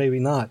was, but maybe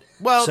not.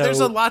 Well, there's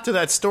a lot to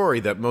that story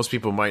that most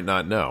people might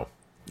not know,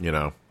 you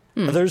know.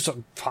 There's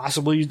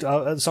possibly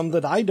some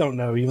that I don't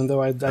know, even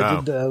though I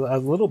did a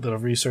little bit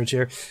of research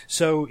here.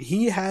 So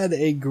he had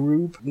a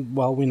group,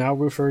 we now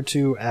refer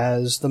to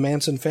as the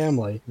Manson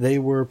family. They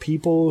were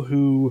people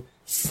who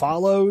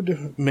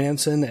followed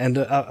Manson and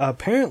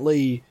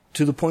apparently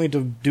to the point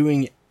of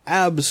doing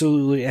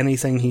absolutely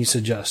anything he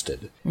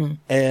suggested.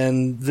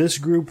 And this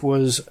group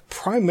was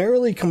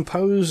primarily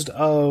composed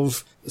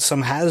of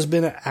some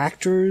has-been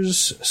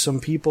actors, some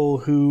people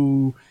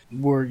who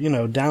were,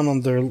 down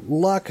on their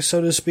luck, so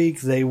to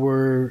speak. They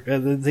were,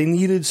 they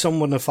needed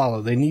someone to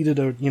follow. They needed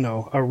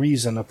a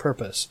reason, a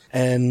purpose.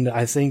 And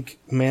I think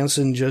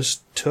Manson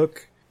just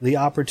took the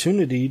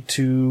opportunity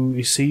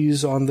to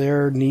seize on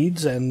their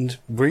needs and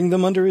bring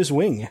them under his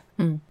wing.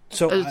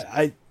 So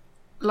a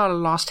lot of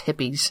lost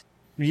hippies.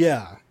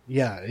 Yeah,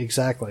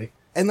 exactly.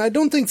 And I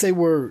don't think they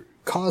were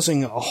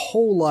causing a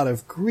whole lot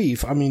of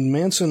grief. I mean,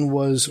 Manson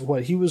was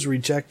he was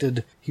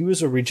rejected. He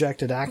was a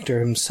rejected actor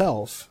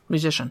himself.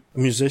 Musician. A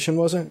musician,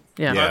 wasn't?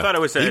 Yeah. I thought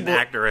it was an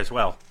actor as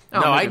well.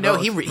 No, I know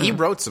he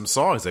wrote some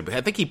songs. I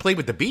think he played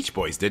with the Beach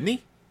Boys, didn't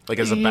he? Like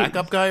as a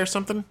backup guy or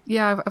something?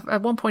 Yeah,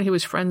 at one point he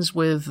was friends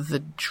with the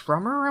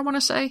drummer, I want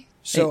to say.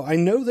 So I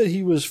know that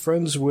he was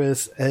friends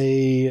with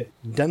a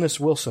Dennis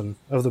Wilson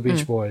of the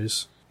Beach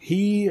Boys.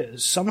 He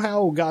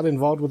somehow got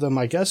involved with them,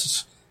 I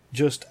guess,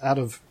 just out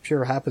of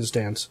pure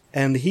happenstance.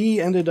 And he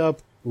ended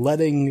up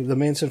letting the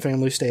Manson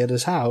family stay at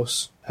his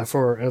house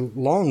for a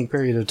long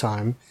period of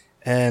time.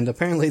 And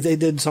apparently they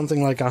did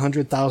something like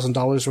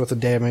 $100,000 worth of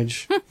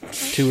damage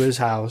to his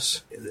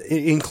house.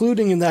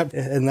 Including in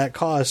that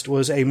cost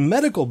was a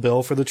medical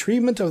bill for the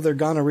treatment of their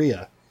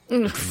gonorrhea.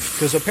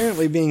 Because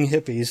apparently being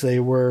hippies, they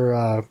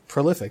were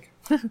prolific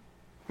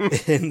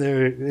in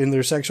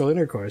their sexual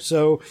intercourse.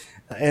 So,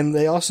 and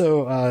they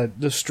also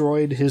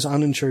destroyed his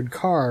uninsured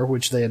car,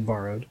 which they had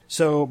borrowed.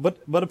 So, but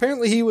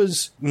apparently he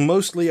was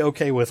mostly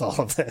okay with all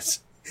of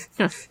this.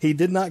 He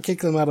did not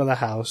kick them out of the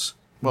house.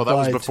 Well, that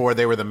was before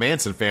they were the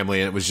Manson family,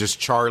 and it was just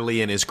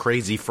Charlie and his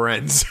crazy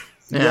friends.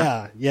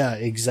 Yeah,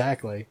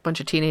 exactly.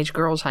 Bunch of teenage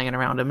girls hanging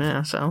around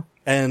him, so.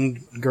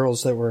 And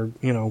girls that were,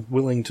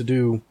 willing to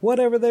do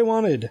whatever they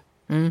wanted.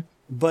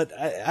 But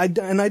I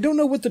don't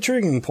know what the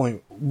triggering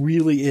point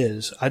really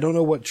is. I don't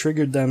know what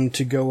triggered them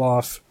to go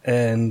off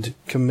and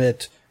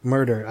commit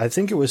murder. I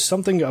think it was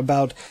something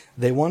about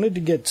they wanted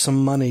to get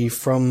some money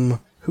from,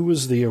 who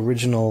was the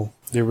original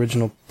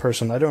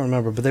person? I don't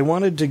remember, but they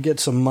wanted to get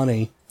some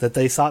money that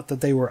they thought that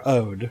they were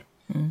owed.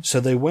 So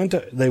they went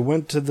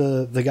to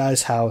the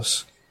guy's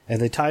house and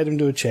they tied him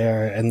to a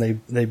chair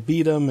and they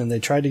beat him and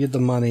they tried to get the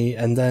money,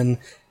 and then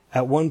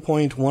at one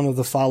point one of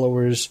the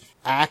followers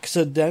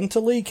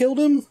accidentally killed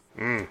him.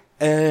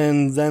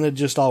 And then it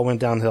just all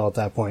went downhill at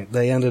that point.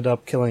 They ended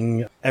up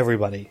killing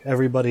everybody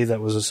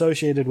that was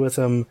associated with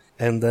him,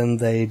 and then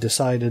they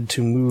decided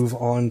to move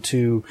on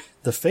to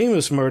the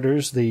famous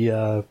murders,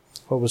 the,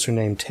 what was her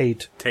name? Sharon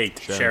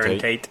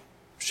Tate.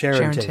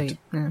 Sharon Tate.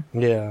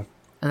 Yeah.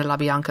 And the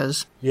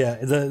LaBiancas. Yeah,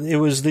 it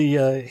was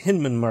the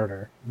Hinman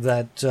murder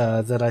that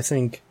I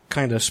think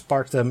kind of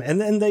sparked them, and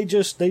then they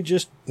just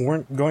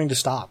weren't going to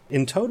stop.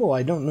 In total,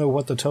 I don't know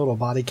what the total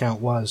body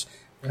count was.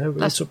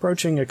 It's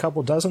approaching a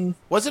couple dozen.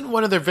 Wasn't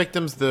one of their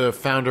victims the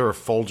founder of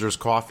Folgers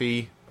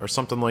Coffee or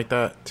something like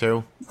that,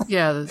 too?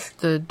 Yeah,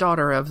 the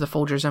daughter of the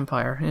Folgers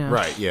Empire. Yeah.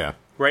 Right, yeah.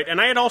 Right,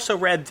 and I had also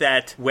read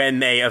that when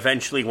they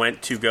eventually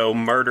went to go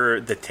murder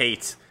the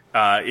Tates,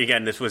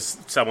 again, this was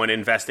someone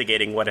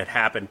investigating what had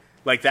happened,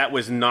 like that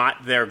was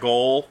not their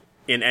goal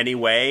in any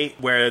way,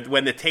 where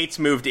when the Tates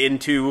moved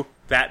into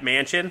that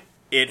mansion,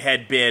 it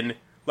had been,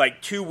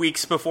 like 2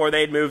 weeks before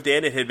they'd moved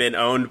in, it had been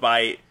owned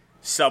by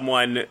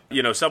someone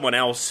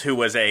else who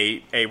was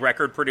a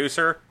record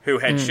producer who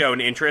had shown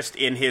interest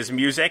in his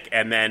music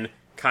and then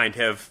kind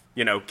of,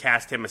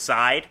 cast him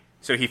aside.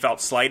 So he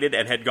felt slighted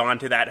and had gone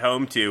to that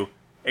home to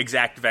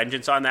exact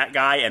vengeance on that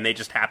guy, and they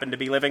just happened to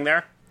be living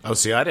there. Oh,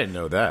 see, I didn't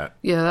know that.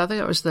 Yeah, I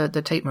think it was the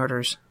Tate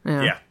murders.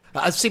 Yeah.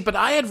 See, but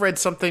I had read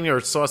something or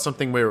saw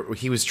something where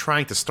he was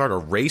trying to start a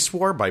race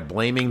war by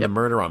blaming the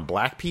murder on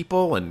black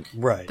people, and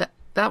right.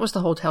 That was the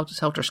whole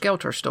Helter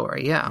Skelter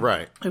story, yeah.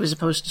 Right. It was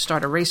supposed to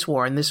start a race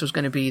war, and this was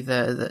going to be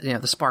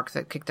the spark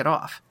that kicked it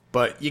off.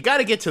 But you got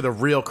to get to the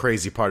real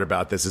crazy part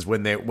about this is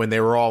when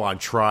they were all on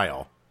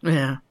trial.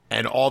 Yeah.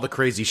 And all the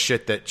crazy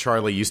shit that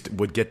Charlie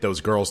would get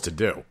those girls to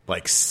do.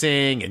 Like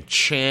sing and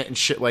chant and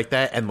shit like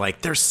that. And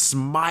like they're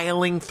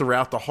smiling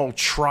throughout the whole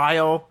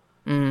trial.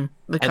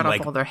 They cut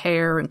off all their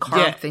hair and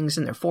carved things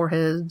in their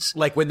foreheads.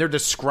 Like when they're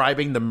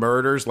describing the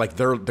murders, like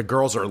the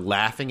girls are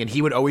laughing, and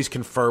he would always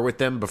confer with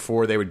them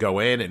before they would go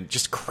in, and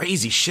just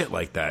crazy shit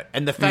like that.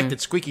 And the fact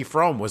that Squeaky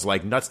Fromme was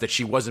like nuts that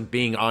she wasn't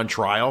being on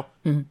trial,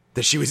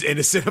 that she was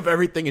innocent of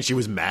everything, and she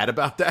was mad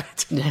about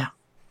that. Yeah.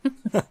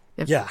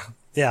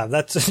 Yeah,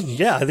 that's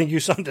I think you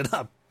summed it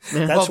up.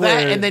 Yeah. That's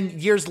and then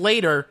years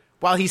later,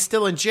 while he's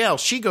still in jail,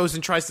 she goes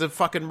and tries to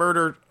fucking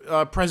murder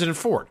President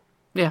Ford.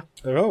 Yeah.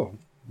 Oh,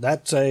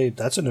 that's a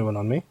new one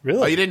on me.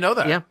 Really? Oh, you didn't know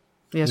that? Yeah.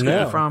 Yeah,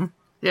 Squeaky Fromme.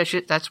 Yeah,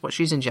 that's what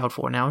she's in jail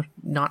for now,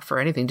 not for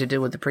anything to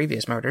do with the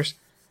previous murders.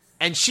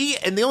 And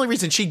the only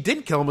reason she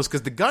didn't kill him was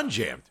because the gun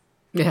jammed.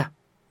 Yeah.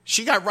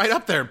 She got right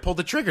up there and pulled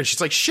the trigger. She's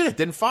like, shit, it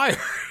didn't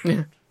fire.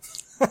 Yeah.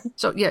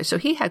 So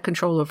he had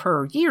control of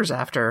her years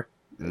after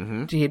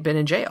he had been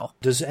in jail.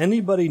 Does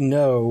anybody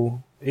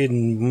know,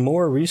 in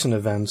more recent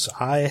events,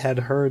 I had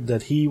heard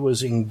that he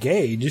was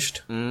engaged.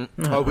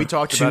 Oh, we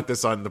talked about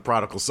this on The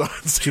Prodigal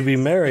Sons. To be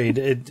married.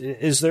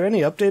 Is there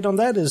any update on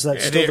that? Is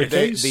that still the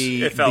case?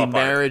 The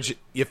marriage,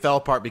 it fell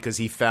apart because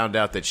he found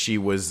out that she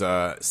was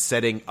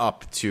setting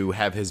up to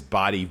have his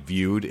body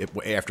viewed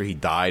after he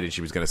died, and she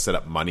was going to set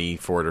up money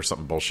for it or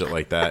something bullshit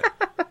like that.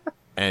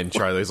 And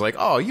Charlie's like,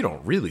 oh, you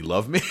don't really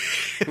love me.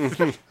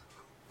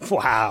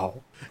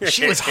 Wow.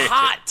 She was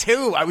hot,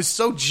 too. I was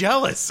so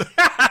jealous.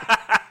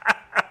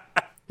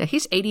 Yeah,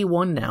 he's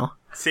 81 now.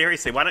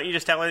 Seriously, why don't you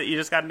just tell her that you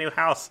just got a new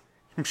house?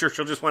 I'm sure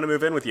she'll just want to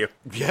move in with you.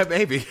 Yeah,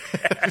 maybe.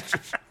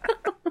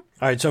 All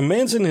right, so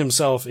Manson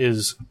himself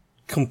is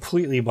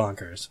completely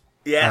bonkers.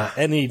 Yeah.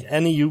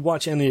 You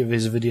watch any of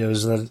his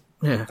videos,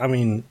 I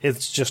mean,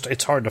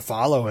 it's hard to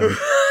follow him.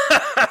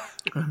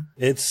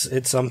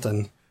 It's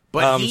something.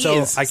 But he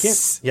is I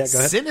can't. Yeah, go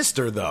ahead.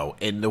 Sinister, though,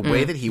 in the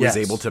way that he was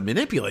able to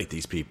manipulate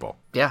these people.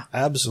 Yeah.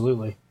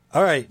 Absolutely.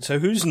 All right, so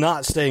who's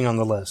not staying on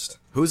the list?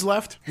 Who's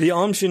left? The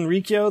Aum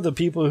Shinrikyo, the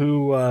people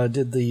who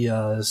did the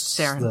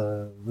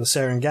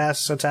sarin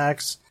gas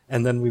attacks,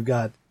 and then we've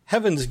got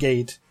Heaven's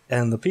Gate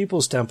and the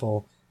People's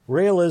Temple,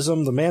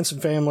 Raelism, the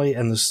Manson Family,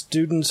 and the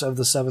Students of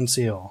the Seven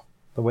Seal,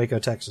 the Waco,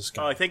 Texas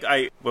guy. Oh, I think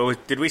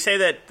did we say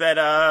that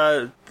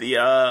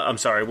I'm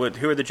sorry,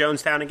 who are the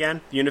Jonestown again?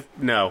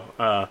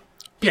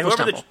 People's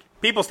Temple.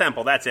 People's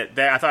Temple, that's it.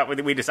 I thought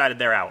we decided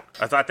they're out.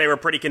 I thought they were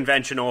pretty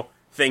conventional.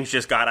 Things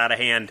just got out of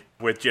hand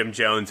with Jim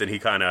Jones, and he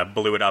kind of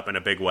blew it up in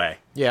a big way.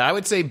 Yeah, I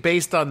would say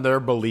based on their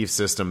belief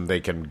system, they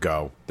can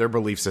go. Their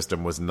belief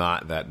system was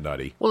not that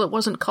nutty. Well, it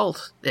wasn't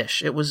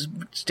cult-ish. It was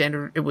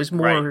standard. It was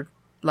more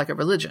like a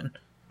religion.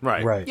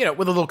 Right.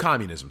 With a little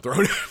communism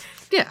thrown in.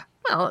 Yeah.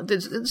 Well,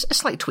 there's a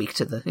slight tweak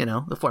to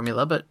the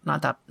formula, but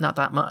not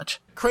that much.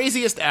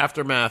 Craziest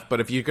aftermath, but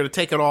if you're going to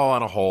take it all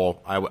on a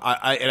whole,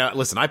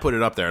 listen, I put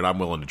it up there and I'm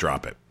willing to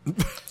drop it.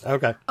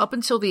 Okay. Up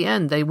until the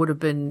end, they would have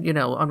been,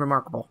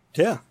 unremarkable.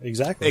 Yeah,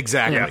 exactly.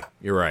 Exactly. Yeah.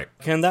 You're right.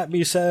 Can that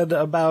be said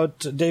about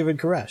David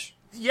Koresh?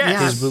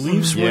 Yes. His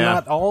beliefs were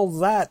not all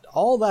that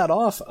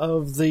off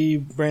of the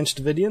Branch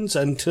Davidians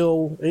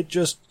until it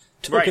just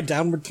took a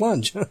downward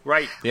plunge.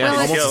 Right. Yeah,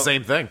 Well, it's almost the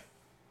same thing.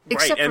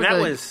 Right, and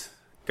that was...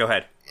 Go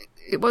ahead.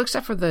 Well,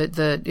 except for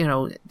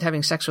the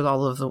having sex with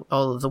all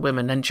of the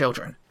women and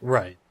children.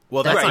 Right.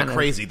 Well, that's Right. not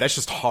crazy. That's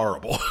just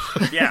horrible.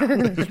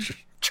 Yeah.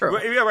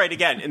 True. You're right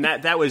again, and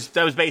that was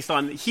based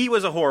on he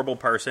was a horrible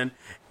person,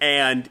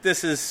 and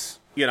this is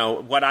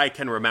what I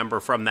can remember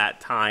from that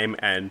time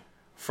and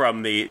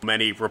from the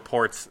many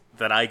reports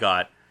that I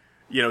got.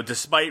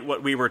 Despite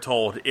what we were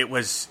told, it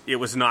was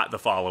not the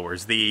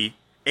followers. The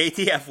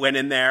ATF went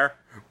in there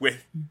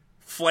with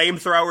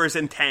flamethrowers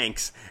and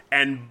tanks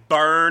and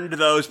burned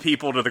those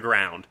people to the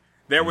ground.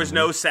 There was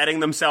no setting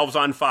themselves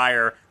on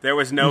fire. There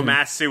was no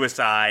mass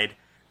suicide.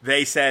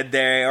 They said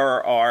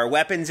there are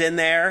weapons in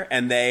there,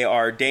 and they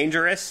are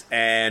dangerous,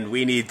 and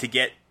we need to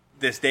get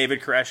this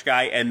David Koresh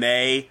guy, and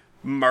they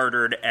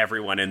murdered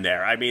everyone in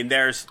there. I mean,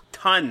 there's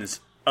tons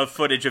of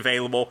footage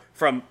available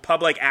from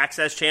public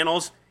access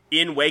channels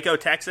in Waco,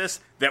 Texas,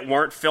 that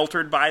weren't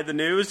filtered by the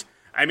news.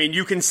 I mean,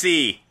 you can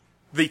see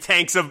the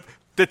tanks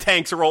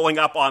rolling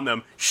up on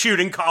them,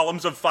 shooting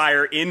columns of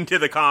fire into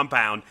the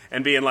compound,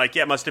 and being like,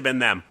 "Yeah, it must have been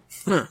them."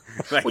 Well,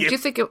 do you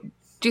think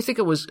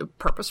it was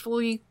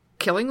purposefully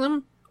killing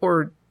them,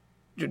 or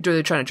do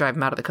they trying to drive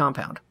them out of the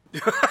compound?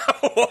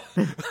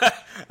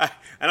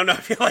 I don't know. I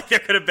feel like there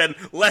could have been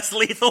less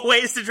lethal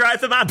ways to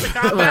drive them out the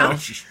compound. Well,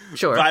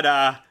 sure. But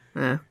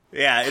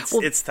yeah,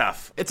 it's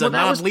tough. It's a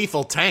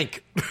non-lethal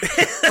tank.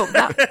 Well,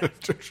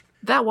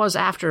 that was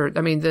after.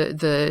 I mean,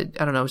 the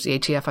I don't know. It was the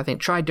ATF. I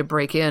think tried to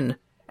break in,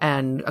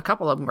 and a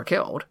couple of them were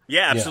killed.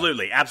 Yeah,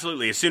 absolutely. As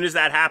soon as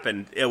that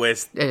happened, it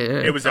was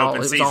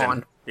open season.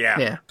 On.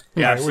 Yeah.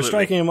 All right, we're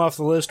striking him off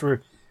the list.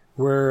 We're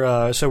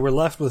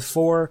left with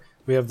 4.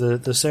 We have the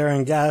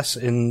sarin gas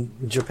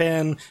in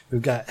Japan.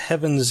 We've got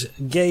Heaven's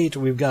Gate.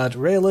 We've got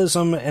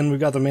Raelism, and we've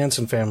got the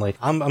Manson family.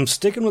 I'm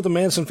sticking with the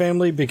Manson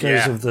family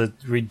because of the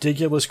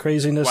ridiculous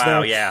craziness there.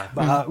 Wow, yeah.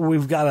 But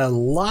we've got a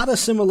lot of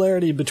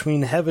similarity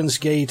between Heaven's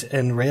Gate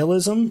and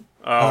Raelism.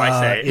 Oh,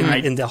 I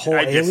say in the whole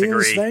I aliens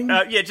disagree. thing.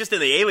 Yeah, just in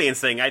the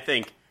aliens thing. I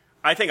think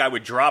I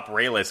would drop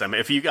Raelism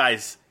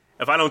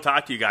if I don't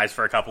talk to you guys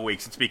for a couple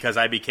weeks. It's because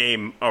I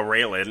became a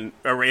Raelianism.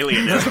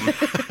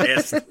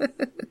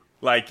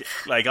 Like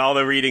all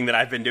the reading that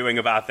I've been doing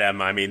about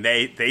them, I mean,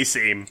 they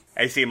seem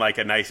like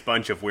a nice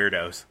bunch of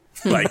weirdos.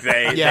 Like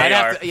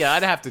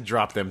I'd have to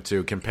drop them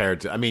too.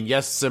 Compared to, I mean,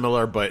 yes,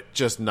 similar, but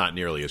just not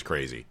nearly as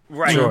crazy.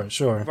 Right,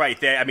 Sure. Right.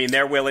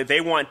 They're willing.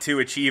 They want to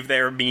achieve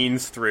their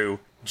means through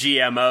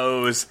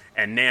GMOs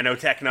and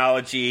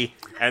nanotechnology,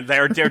 and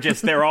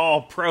they're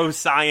all pro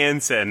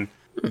science and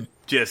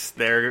just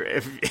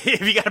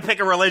if you got to pick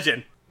a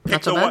religion,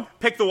 pick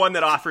the one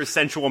that offers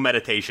sensual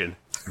meditation.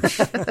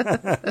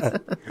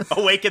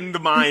 Awaken the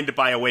mind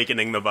by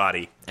awakening the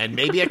body. And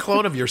maybe a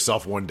clone of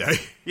yourself one day.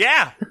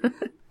 Yeah.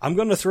 I'm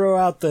going to throw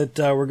out that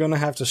we're going to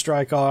have to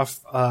strike off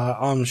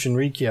Aum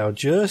Shinrikyo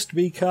just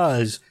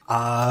because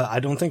I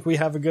don't think we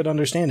have a good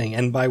understanding.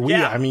 And by we,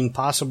 I mean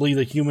possibly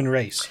the human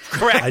race.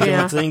 Correct.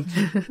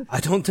 I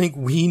don't think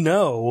we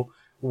know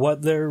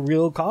what their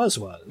real cause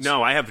was.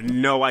 No, I have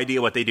no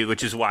idea what they do,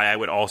 which is why I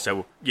would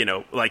also,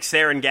 like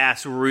sarin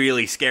gas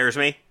really scares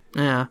me.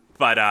 Yeah.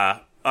 But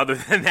other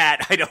than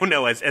that, I don't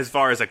know as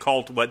far as a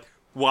cult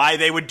why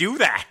they would do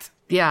that.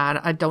 Yeah,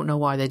 I don't know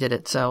why they did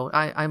it, so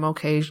I'm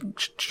okay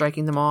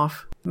striking them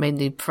off,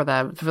 mainly for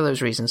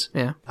those reasons,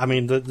 yeah. I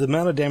mean, the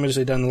amount of damage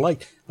they've done,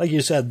 like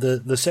you said, the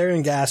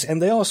sarin gas,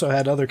 and they also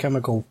had other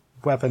chemical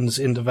weapons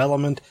in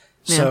development,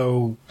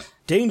 so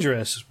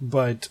dangerous,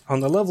 but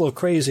on the level of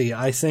crazy,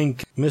 I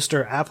think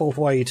Mr.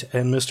 Applewhite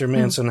and Mr.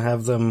 Manson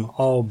have them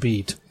all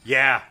beat.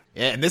 Yeah.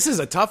 Yeah, and this is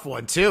a tough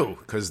one too,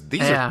 because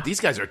these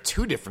guys are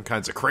two different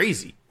kinds of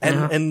crazy.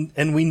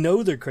 And we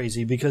know they're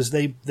crazy because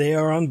they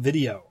are on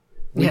video.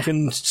 We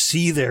can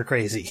see they're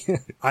crazy.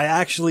 I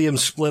actually am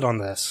split on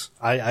this.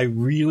 I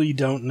really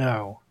don't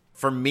know.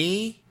 For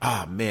me,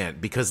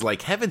 because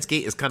like Heaven's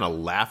Gate is kind of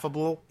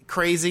laughable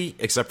crazy,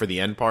 except for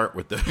the end part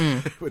with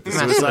the with the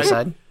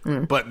suicide.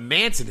 But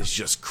Manson is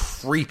just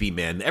creepy,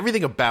 man.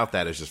 Everything about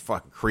that is just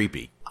fucking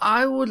creepy.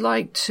 I would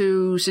like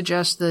to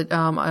suggest that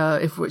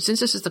since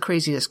this is the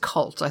craziest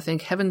cult, I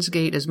think Heaven's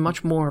Gate is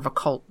much more of a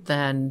cult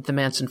than the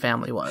Manson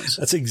family was.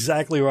 That's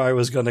exactly where I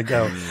was going to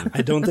go.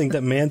 I don't think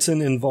that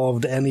Manson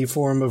involved any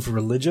form of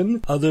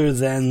religion other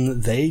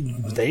than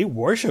they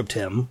worshipped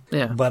him.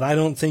 Yeah. But I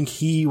don't think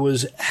he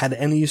had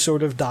any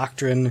sort of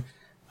doctrine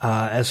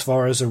as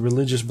far as a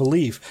religious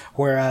belief.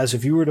 Whereas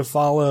if you were to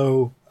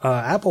follow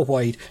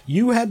Applewhite,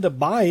 you had to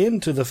buy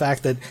into the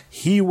fact that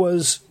he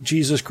was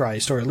Jesus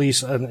Christ, or at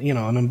least an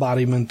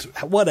embodiment,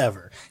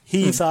 whatever.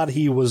 He thought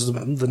he was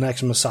the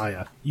next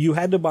Messiah. You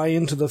had to buy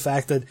into the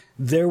fact that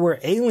there were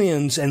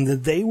aliens and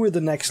that they were the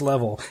next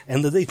level,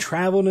 and that they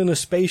traveled in a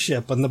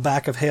spaceship on the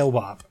back of Hale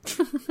Bopp.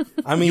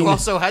 I mean, you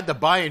also had to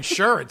buy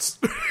insurance.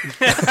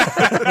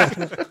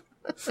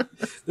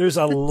 There's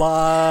a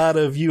lot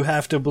of you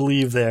have to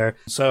believe there.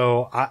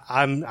 So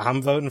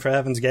I'm voting for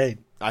Heaven's Gate.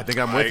 I think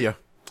I'm with you.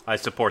 I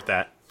support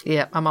that.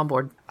 Yeah, I'm on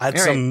board.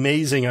 That's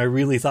amazing. I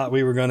really thought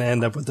we were going to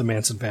end up with the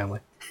Manson family.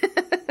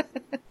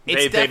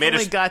 It's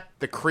definitely got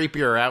the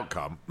creepier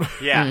outcome.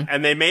 Yeah,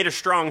 and they made a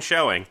strong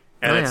showing,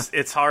 and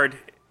it's hard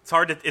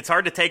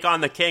to take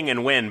on the king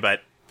and win,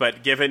 but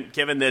given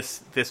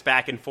this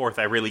back and forth,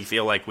 I really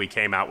feel like we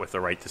came out with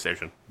the right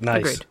decision. Nice.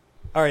 Agreed.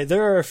 All right,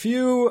 there are a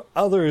few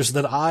others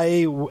that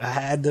I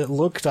had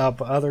looked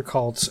up, other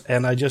cults,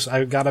 and I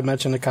got to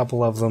mention a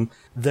couple of them.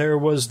 There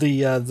was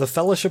the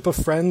Fellowship of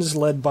Friends,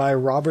 led by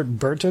Robert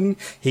Burton.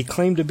 He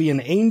claimed to be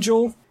an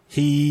angel.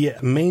 He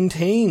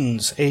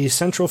maintains a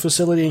central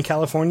facility in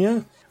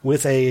California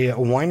with a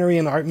winery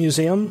and art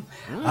museum.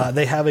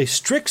 They have a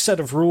strict set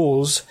of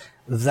rules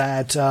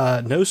that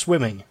no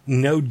swimming,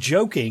 no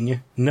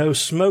joking, no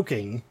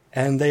smoking,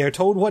 and they are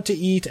told what to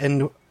eat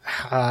and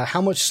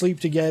how much sleep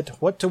to get,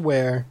 what to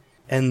wear,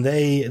 and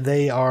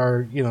they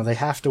are, they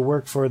have to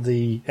work for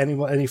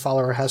any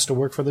follower has to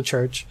work for the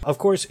church. Of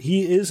course,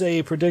 he is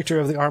a predictor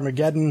of the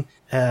Armageddon,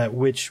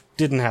 which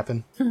didn't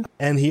happen.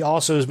 And he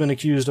also has been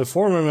accused of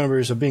former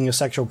members of being a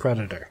sexual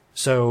predator.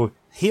 So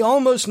he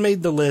almost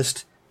made the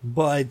list,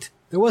 but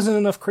there wasn't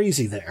enough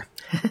crazy there.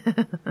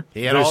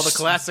 He had all the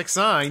classic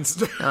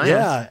signs. Oh,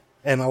 yeah.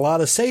 And a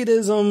lot of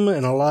sadism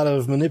and a lot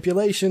of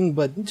manipulation,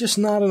 but just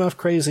not enough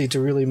crazy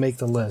to really make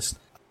the list.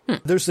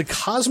 There's the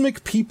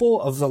cosmic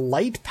people of the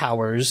light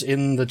powers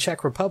in the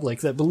Czech Republic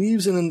that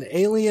believes in an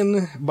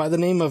alien by the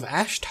name of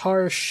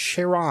Ashtar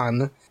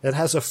Sharon that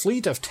has a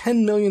fleet of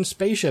 10 million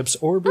spaceships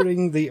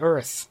orbiting the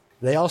Earth.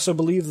 They also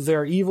believe that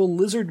there are evil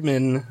lizard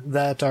men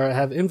that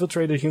have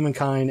infiltrated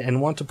humankind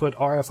and want to put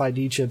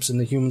RFID chips in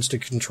the humans to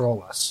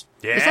control us.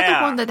 Yeah. Is that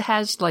the one that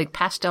has, like,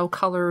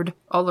 pastel-colored,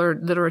 all their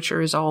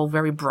literature is all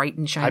very bright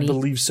and shiny? I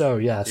believe so,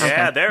 yes.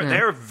 Yeah, Okay.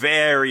 they're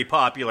very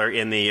popular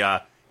in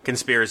the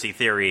conspiracy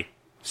theory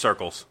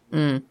circles.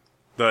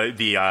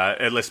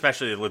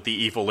 Especially with the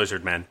evil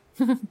lizard men.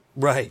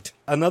 Right.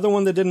 Another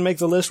one that didn't make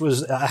the list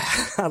was,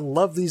 I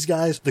love these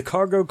guys, the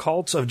cargo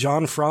cults of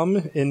John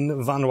Frum in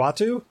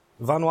Vanuatu.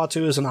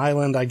 Vanuatu is an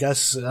island, I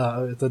guess.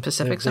 The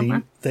Pacific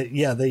somewhere? They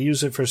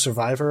use it for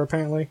Survivor,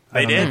 apparently.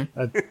 They did.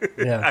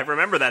 Yeah. I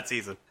remember that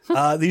season.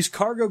 These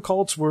cargo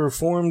cults were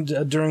formed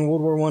during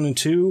World War I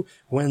and II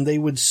when they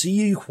would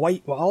see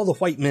all the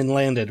white men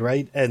landed,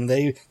 right? And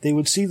they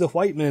would see the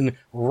white men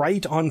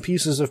write on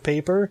pieces of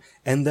paper,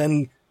 and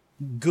then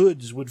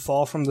goods would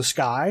fall from the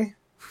sky.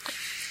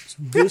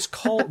 These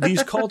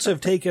cults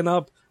have taken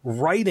up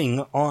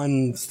writing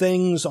on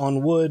things,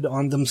 on wood,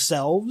 on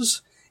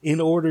themselves, in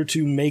order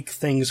to make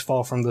things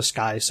fall from the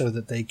sky so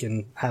that they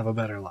can have a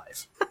better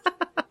life.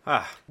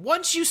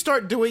 Once you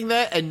start doing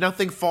that and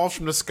nothing falls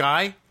from the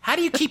sky, how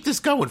do you keep this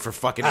going for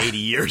fucking 80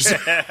 years?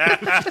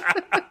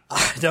 I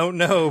don't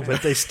know,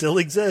 but they still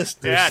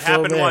exist. They're it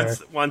still happened there.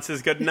 once. Once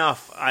is good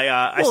enough.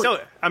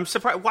 I'm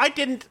surprised. Why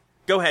didn't...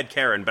 Go ahead,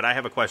 Karen, but I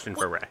have a question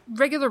for Ray.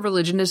 Regular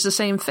religion is the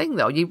same thing,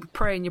 though. You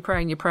pray and you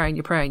pray and you pray and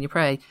you pray and you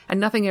pray,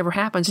 and nothing ever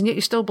happens, and yet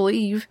you still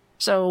believe.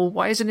 So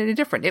why isn't it any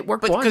different? It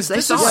worked once.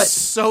 They saw it.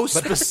 So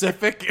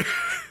specific.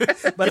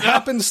 But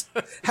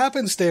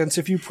happenstance,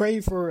 if you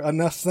pray for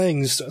enough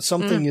things,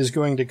 something is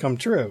going to come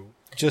true.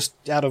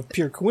 Just out of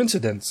pure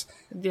coincidence.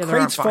 Yeah,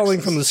 Crates falling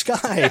from the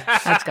sky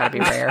That's got to be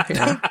rare.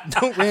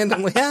 don't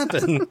randomly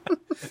happen.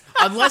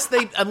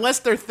 unless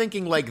they're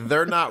thinking like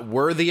they're not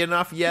worthy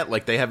enough yet,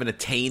 like they haven't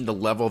attained the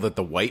level that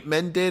the white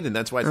men did, and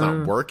that's why it's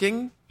not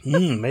working.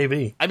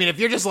 Maybe. I mean, if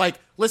you're just like,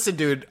 listen,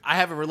 dude, I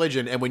have a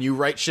religion, and when you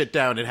write shit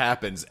down, it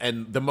happens.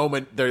 And the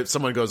moment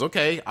someone goes,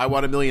 okay, I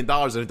want $1 million,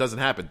 and it doesn't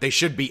happen, they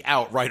should be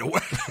out right away.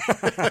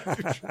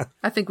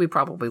 I think we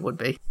probably would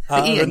be.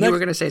 Ian, you were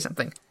going to say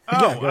something.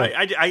 Oh,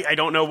 I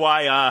don't know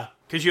why.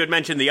 Because you had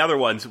mentioned the other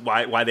ones,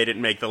 why they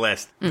didn't make the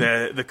list.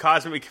 The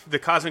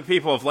cosmic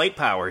people of light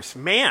powers.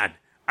 Man,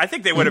 I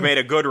think they would have made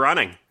a good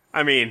running.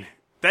 I mean,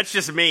 that's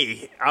just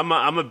me. I'm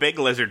a big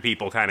lizard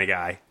people kind of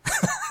guy.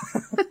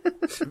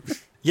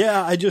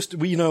 Yeah,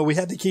 we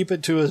had to keep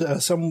it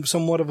to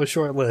somewhat of a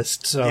short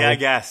list. So Yeah, I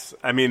guess.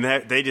 I mean,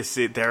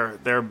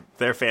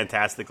 they're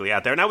fantastically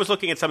out there. And I was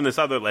looking at some of this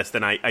other list,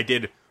 and I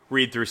did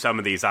read through some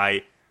of these.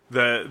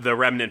 The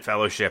Remnant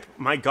Fellowship.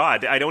 My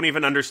God, I don't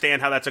even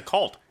understand how that's a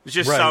cult. It's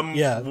just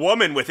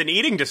woman with an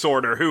eating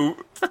disorder who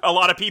a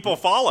lot of people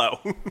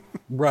follow.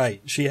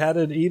 Right. She had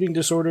an eating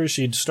disorder.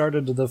 She'd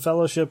started the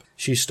fellowship.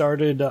 She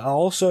started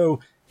also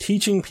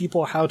teaching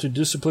people how to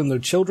discipline their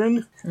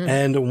children,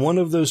 and one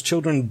of those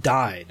children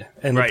died.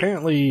 And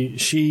apparently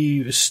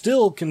she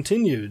still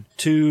continued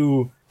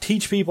to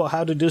teach people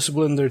how to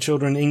discipline their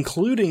children,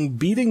 including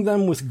beating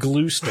them with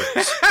glue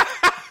sticks.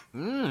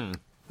 Glue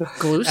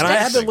sticks? And I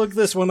had to look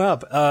this one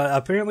up.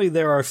 Apparently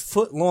there are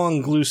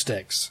foot-long glue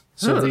sticks.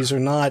 So these are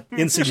not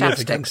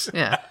insignificant. Chapsticks,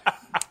 yeah.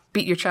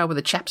 Beat your child with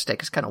a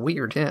chapstick is kind of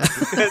weird, yeah.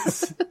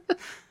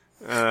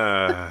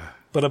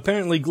 But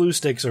apparently glue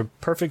sticks are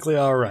perfectly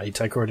all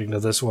right, according to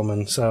this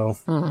woman.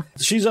 So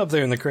she's up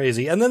there in the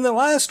crazy. And then the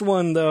last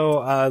one,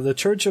 though, the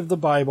Church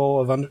of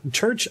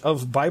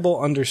Bible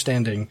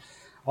Understanding,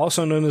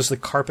 also known as the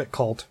Carpet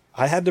Cult.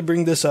 I had to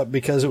bring this up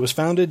because it was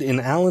founded in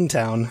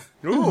Allentown.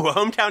 Ooh,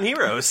 hometown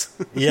heroes.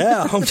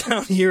 Yeah,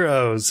 hometown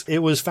heroes. It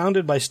was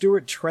founded by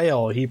Stuart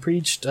Trail. He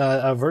preached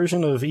a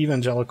version of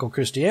evangelical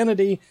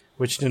Christianity,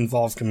 which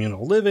involved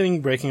communal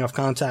living, breaking off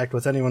contact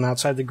with anyone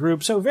outside the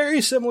group. So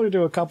very similar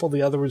to a couple of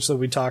the other ones that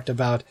we talked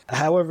about.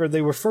 However,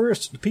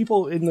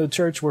 people in the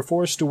church were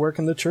forced to work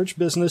in the church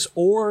business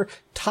or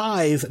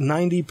tithe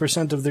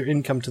 90% of their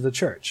income to the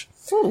church.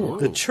 Ooh.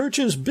 The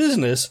church's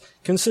business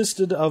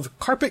consisted of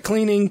carpet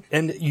cleaning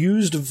and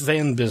used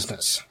van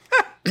business.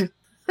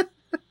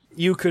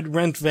 You could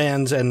rent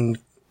vans and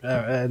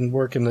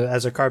work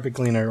as a carpet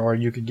cleaner, or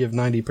you could give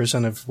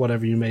 90% of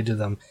whatever you made to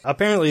them.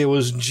 Apparently, it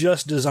was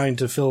just designed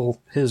to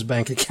fill his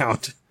bank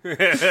account.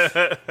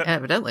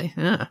 Evidently,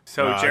 yeah.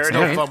 So, Jared, it's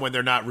no fun when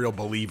they're not real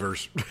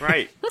believers.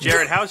 Right.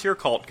 Jared, how's your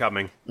cult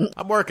coming?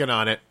 I'm working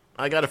on it.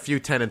 I got a few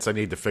tenets I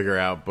need to figure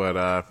out,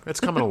 but it's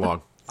coming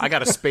along. I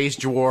got a space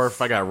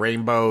dwarf, I got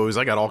rainbows,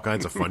 I got all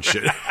kinds of fun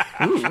shit.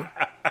 Ooh.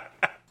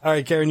 All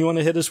right, Karen, you want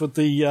to hit us with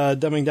the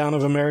dumbing down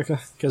of America?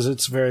 Because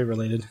it's very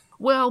related.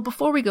 Well,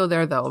 before we go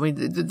there, though, I mean,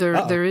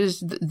 there is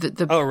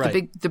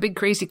the big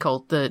crazy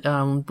cult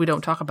that we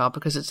don't talk about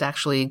because it's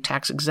actually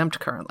tax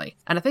exempt currently.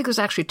 And I think there's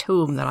actually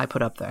two of them that I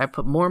put up there. I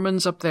put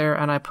Mormons up there,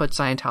 and I put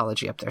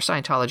Scientology up there.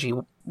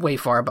 Scientology way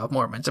far above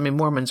Mormons. I mean,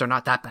 Mormons are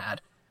not that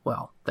bad.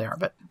 Well, they are,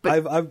 but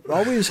I've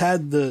always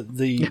had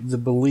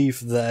the belief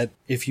that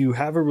if you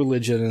have a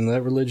religion and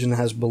that religion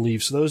has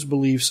beliefs, those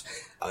beliefs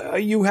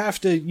you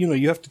have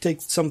to take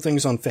some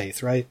things on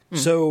faith, right?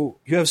 So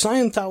you have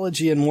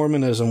Scientology and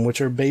Mormonism, which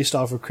are based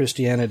off of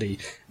Christianity.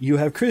 You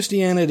have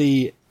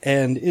Christianity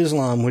and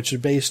Islam, which are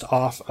based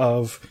off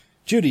of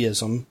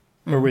Judaism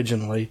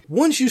originally.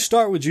 Once you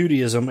start with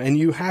Judaism and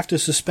you have to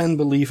suspend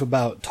belief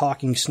about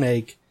talking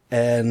snake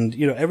and,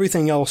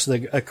 everything else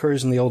that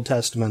occurs in the Old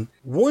Testament.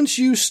 Once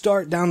you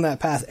start down that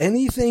path,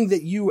 anything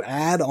that you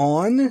add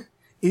on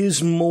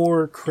is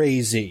more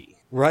crazy,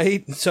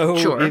 right? So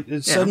sure.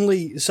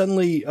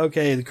 Suddenly,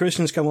 okay, the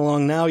Christians come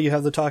along, now you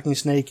have the talking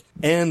snake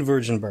and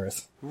virgin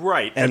birth.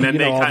 Right. And then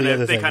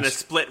they kind of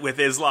split with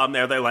Islam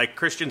there. They're like,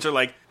 Christians are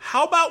like,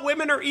 how about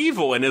women are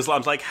evil? And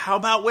Islam's like, how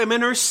about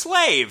women are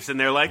slaves? And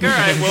they're like, all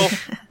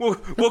right,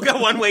 we'll go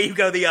one way, you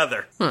go the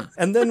other.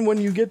 And then when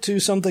you get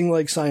to something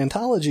like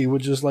Scientology,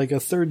 which is like a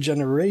third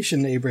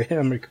generation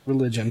Abrahamic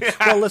religion.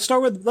 Well, let's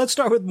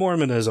start with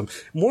Mormonism.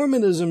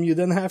 Mormonism, you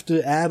then have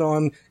to add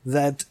on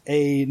that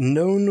a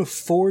known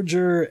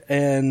forger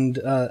and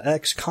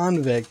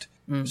ex-convict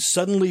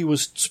suddenly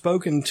was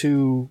spoken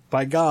to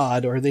by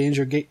God or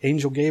the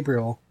angel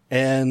Gabriel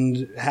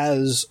and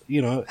has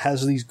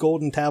these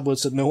golden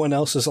tablets that no one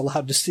else is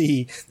allowed to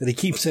see that he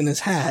keeps in his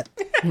hat.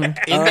 In the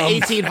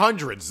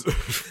 1800s.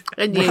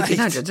 In the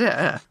 1800s,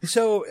 yeah.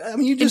 So, I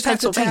mean, you just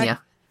have to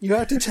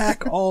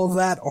tack all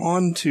that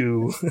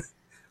onto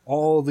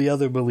all the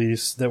other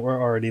beliefs that were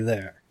already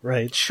there,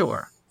 right?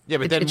 Sure. Yeah,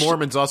 but then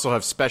Mormons also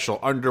have special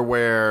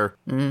underwear.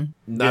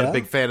 Not a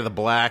big fan of the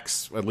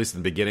blacks, at least in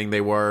the beginning they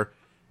were.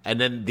 And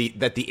then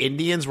the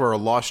Indians were a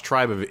lost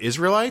tribe of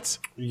Israelites?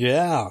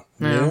 Yeah.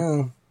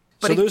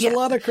 But so there's a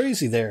lot of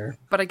crazy there.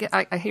 But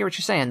I hear what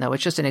you're saying, though.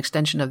 It's just an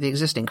extension of the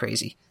existing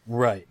crazy.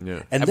 Right.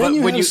 Yeah. And then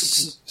you have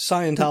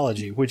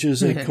Scientology, which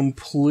is a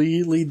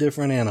completely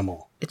different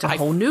animal. It's a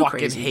whole new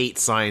crazy. I fucking hate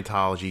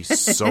Scientology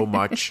so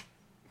much.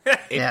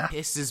 It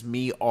pisses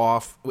me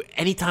off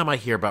anytime I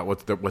hear about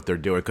what they're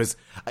doing, because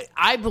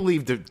I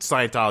believe that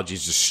Scientology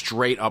is just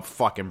straight up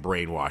fucking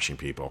brainwashing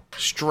people.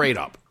 Straight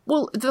up.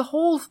 Well, the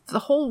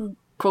whole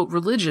quote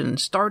religion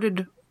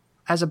started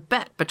as a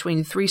bet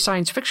between three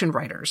science fiction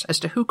writers as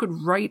to who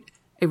could write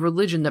a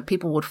religion that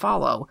people would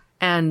follow,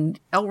 and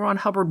L. Ron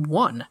Hubbard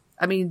won.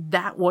 I mean,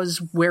 that was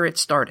where it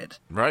started.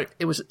 Right.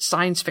 It was a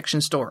science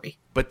fiction story.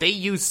 But they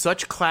use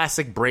such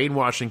classic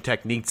brainwashing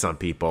techniques on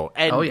people,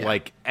 and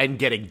and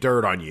getting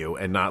dirt on you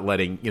and not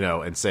letting,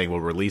 and saying we'll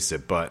release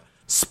it, but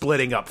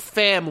splitting up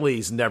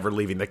families, never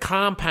leaving the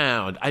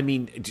compound. I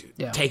mean,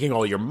 taking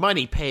all your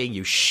money, paying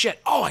you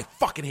shit. Oh, I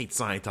fucking hate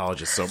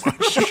Scientologists so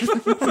much.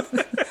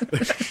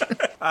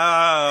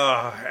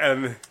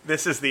 And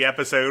this is the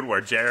episode where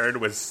Jared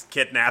was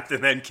kidnapped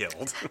and then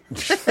killed.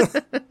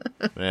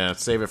 Yeah,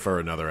 save it for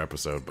another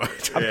episode.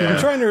 But I'm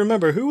trying to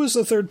remember, who was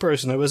the third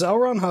person? It was L.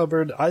 Ron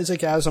Hubbard,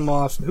 Isaac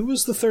Asimov. Who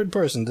was the third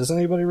person? Does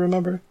anybody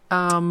remember?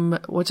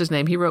 What's his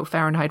name? He wrote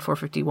Fahrenheit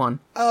 451.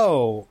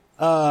 Oh,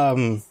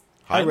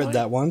 I read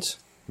that once.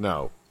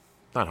 No,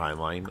 not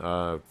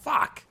Heinlein.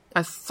 Fuck.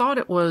 I thought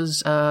it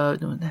was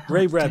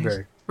Ray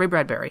Bradbury. Ray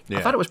Bradbury. Yeah.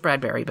 I thought it was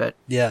Bradbury, but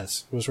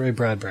yes, it was Ray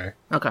Bradbury.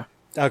 Okay.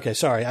 Okay,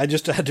 sorry. I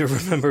just had to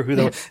remember who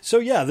that was. So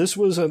yeah, this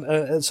was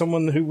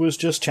someone who was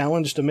just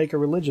challenged to make a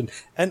religion.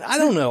 And I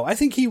don't know. I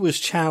think he was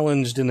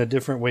challenged in a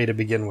different way to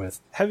begin with.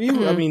 Have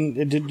you, I mean,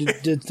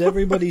 did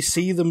everybody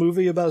see the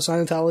movie about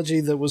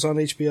Scientology that was on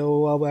HBO a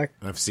while back?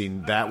 I've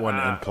seen that one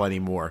and plenty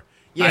more.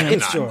 Yeah,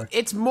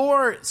 it's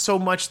more so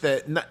much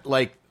that,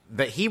 like,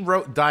 that he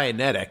wrote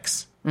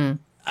Dianetics.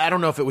 I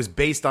don't know if it was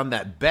based on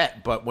that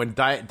bet, but when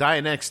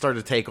Dianetics started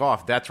to take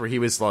off, that's where he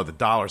was saw the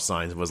dollar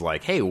signs was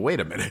like, hey,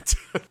 wait a minute.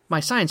 My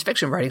science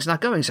fiction writing's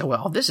not going so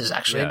well. This is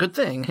actually a good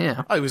thing,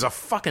 yeah. Oh, he was a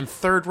fucking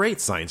third-rate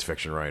science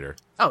fiction writer.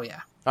 Oh, yeah.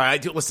 All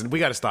right, listen, we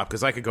got to stop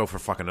because I could go for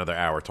fucking another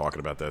hour talking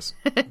about this.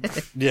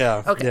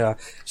 Yeah, okay. Yeah.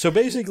 So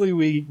basically,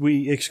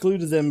 we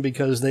excluded them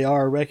because they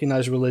are a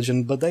recognized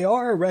religion, but they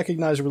are a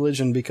recognized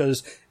religion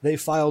because they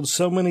filed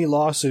so many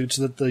lawsuits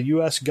that the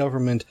U.S.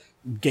 government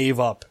gave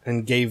up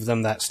and gave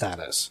them that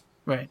status.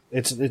 Right.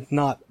 It's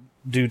not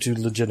due to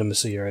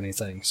legitimacy or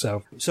anything.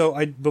 So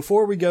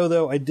before we go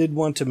though, I did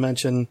want to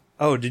mention.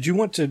 Oh, did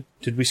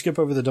we skip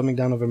over the dumbing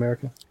down of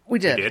America? We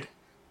did. We did.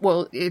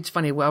 Well, it's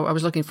funny. Well, I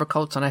was looking for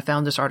cults and I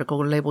found this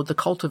article labeled "The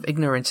Cult of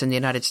Ignorance in the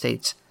United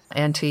States: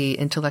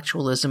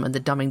 Anti-Intellectualism and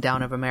the Dumbing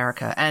Down of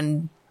America."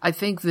 And I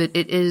think that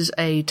it is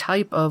a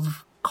type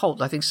of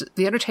cult. I think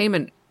the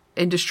entertainment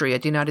industry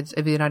of the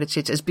United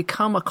States has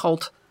become a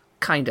cult,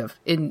 kind of,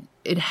 in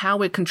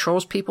how it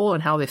controls people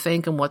and how they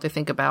think and what they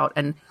think about.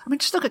 And I mean,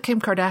 just look at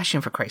Kim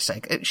Kardashian, for Christ's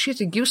sake. She's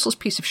a useless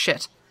piece of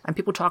shit, and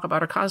people talk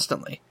about her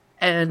constantly.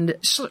 And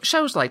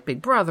shows like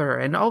Big Brother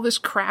and all this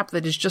crap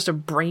that is just a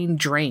brain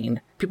drain.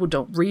 People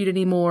don't read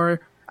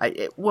anymore.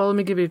 Well, let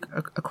me give you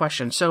a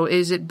question. So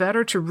is it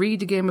better to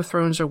read the Game of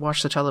Thrones or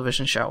watch the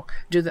television show?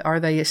 Are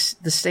they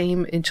the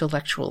same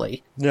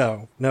intellectually?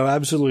 No,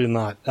 absolutely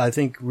not. I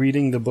think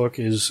reading the book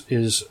is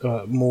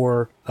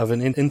more of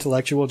an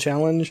intellectual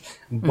challenge,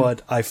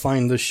 but I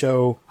find the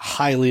show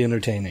highly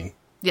entertaining.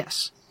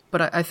 Yes.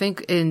 But I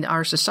think in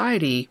our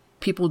society,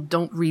 people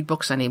don't read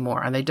books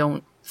anymore, and they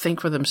don't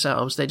think for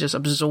themselves. They just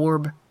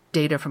absorb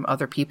data from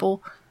other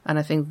people. And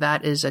I think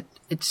that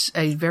it's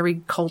a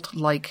very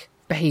cult-like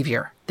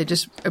behavior. They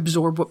just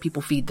absorb what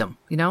people feed them,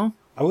 you know?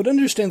 I would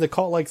understand the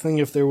cult-like thing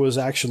if there was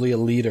actually a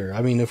leader.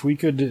 I mean, if we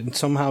could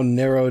somehow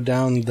narrow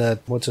down that,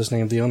 what's his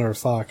name, the owner of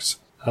Fox?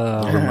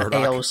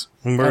 Murdoch.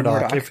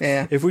 Murdoch.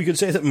 If we could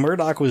say that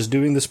Murdoch was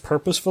doing this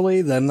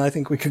purposefully, then I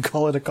think we could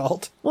call it a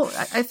cult. Well,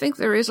 I think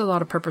there is a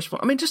lot of purposeful...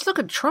 I mean, just look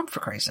at Trump,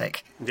 for Christ's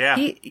sake. Yeah.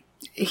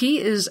 He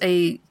is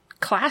a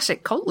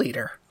classic cult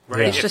leader.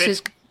 Right. It's just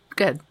his...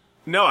 Good.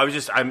 No,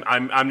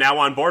 I'm now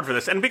on board for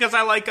this, and because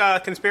I like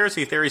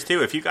conspiracy theories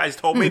too. If you guys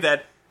told me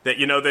that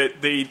you know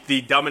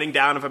the dumbing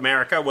down of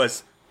America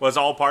was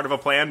all part of a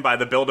plan by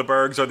the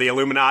Bilderbergs or the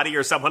Illuminati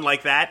or someone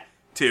like that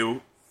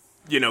to,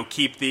 you know,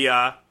 keep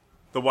the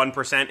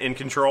 1% in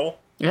control.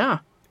 Yeah,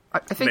 I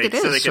think it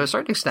is to a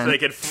certain extent. So they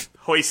could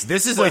hoist.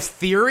 This is a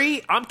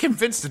theory. I'm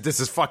convinced that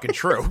this is fucking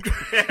true.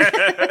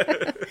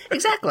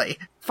 Exactly.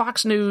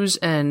 Fox News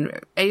and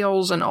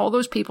AOLs and all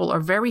those people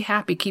are very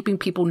happy keeping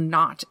people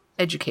not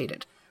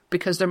educated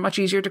because they're much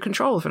easier to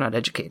control if they're not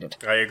educated.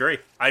 I agree.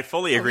 I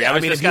fully agree. I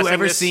mean, have you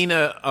ever seen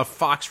a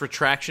Fox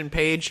retraction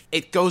page?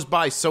 It goes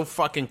by so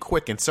fucking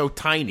quick and so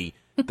tiny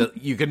that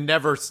you can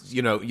never,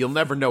 you'll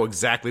never know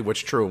exactly what's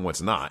true and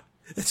what's not.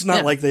 It's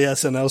not like the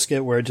SNL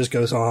skit where it just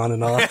goes on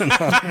and on and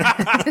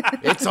on.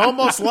 It's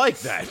almost like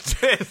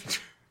that.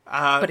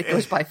 But it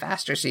goes by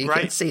faster, so you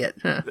can't see it.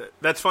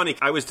 That's funny.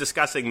 I was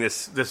discussing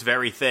this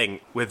very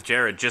thing with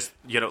Jared just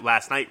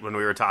last night when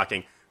we were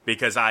talking,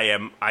 because I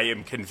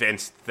am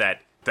convinced that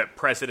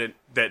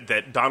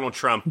Donald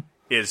Trump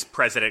is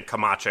President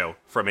Camacho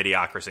from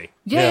Idiocracy.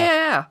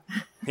 Yeah.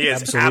 He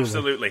is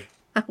absolutely.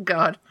 Oh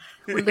God,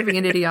 we're living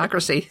in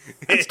Idiocracy.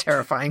 That's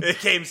terrifying. It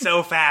came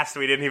so fast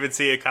we didn't even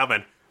see it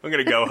coming. I'm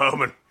gonna go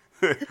home and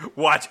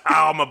watch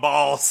my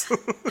balls.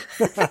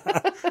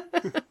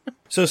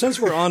 So since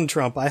we're on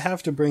Trump, I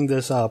have to bring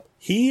this up.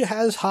 He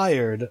has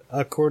hired,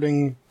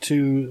 according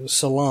to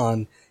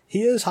Salon,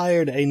 he has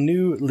hired a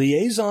new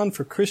liaison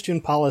for Christian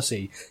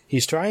policy.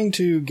 He's trying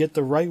to get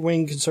the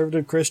right-wing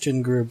conservative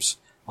Christian groups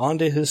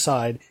onto his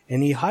side,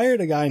 and he hired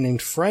a guy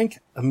named Frank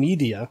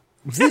Amedia.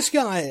 This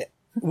guy,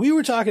 we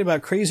were talking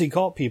about crazy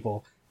cult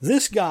people.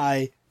 This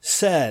guy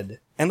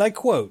said, and I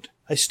quote,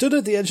 "I stood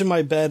at the edge of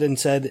my bed and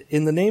said,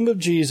 'In the name of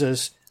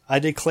Jesus, I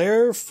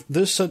declare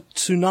this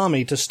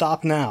tsunami to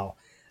stop now.'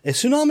 A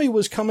tsunami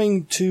was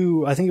coming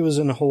to, I think it was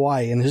in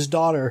Hawaii, and his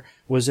daughter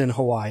was in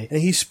Hawaii.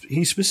 And he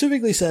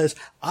specifically says,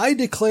 'I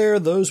declare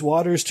those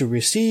waters to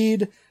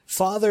recede.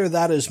 Father,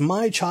 that is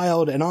my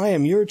child, and I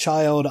am your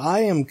child.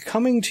 I am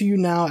coming to you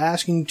now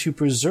asking to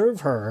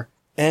preserve her.'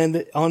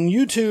 And on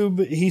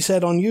YouTube, he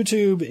said on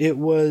YouTube, it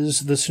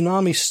was the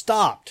tsunami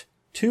stopped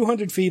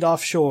 200 feet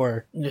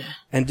offshore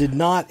and did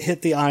not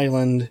hit the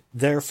island.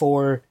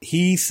 Therefore,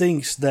 he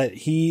thinks that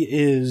he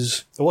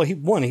is, well, he's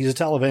a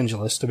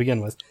televangelist to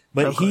begin with,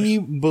 but he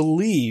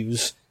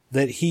believes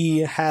that he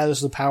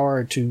has the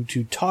power to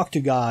talk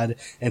to God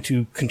and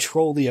to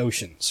control the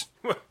oceans.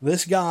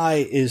 This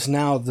guy is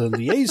now the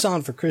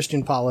liaison for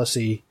Christian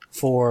policy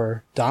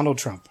for Donald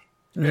Trump.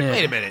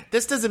 Wait a minute.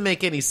 This doesn't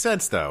make any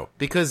sense, though,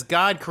 because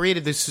God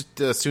created the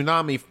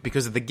tsunami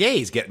because of the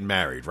gays getting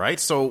married, right?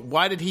 So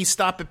why did he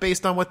stop it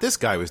based on what this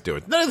guy was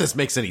doing? None of this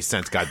makes any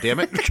sense,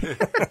 goddammit.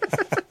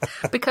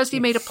 Because he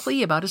made a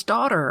plea about his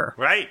daughter.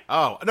 Right.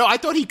 Oh, no, I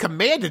thought he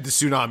commanded the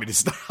tsunami to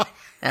stop.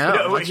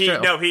 Oh, He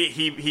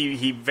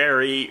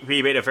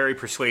made a very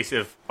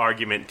persuasive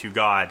argument to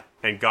God,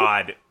 and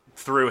God,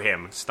 through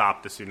him,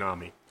 stopped the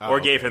tsunami. Or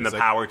gave him the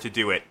power to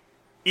do it.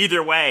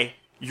 Either way,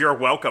 you're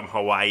welcome,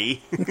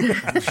 Hawaii.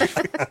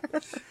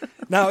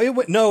 Now,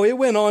 it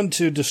went on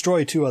to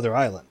destroy 2 other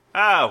islands.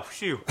 Oh,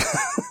 phew.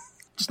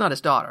 Just not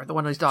his daughter. The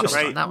one his daughter was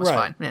on. That was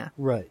fine. Yeah.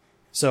 Right.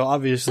 So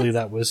obviously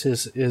that was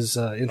his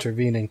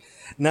intervening.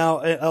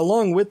 Now,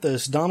 along with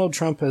this, Donald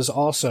Trump has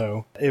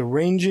also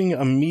arranging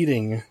a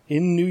meeting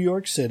in New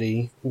York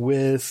City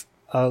with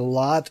a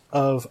lot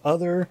of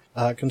other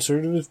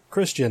conservative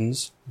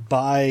Christians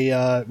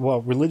by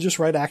religious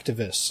right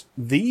activists.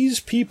 These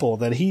people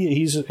that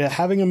he's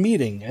having a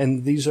meeting,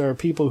 and these are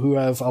people who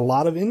have a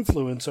lot of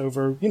influence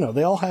over,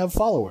 they all have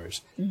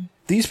followers.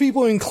 These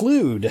people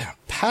include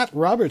Pat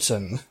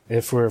Robertson.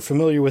 If we're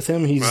familiar with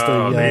him, he's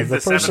the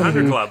person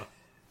 700 who, Club.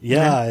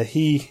 Yeah,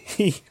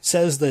 he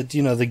says that,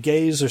 the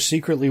gays are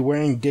secretly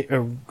wearing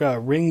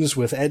rings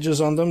with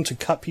edges on them to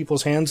cut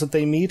people's hands that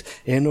they meet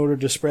in order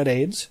to spread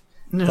AIDS.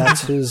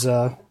 That's his,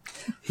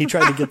 he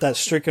tried to get that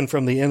stricken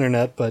from the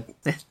internet, but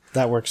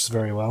that works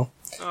very well.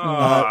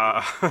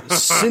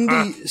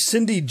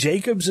 Cindy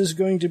Jacobs is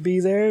going to be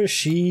there.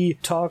 She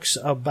talks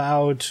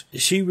about,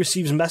 she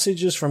receives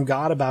messages from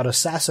God about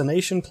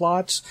assassination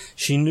plots.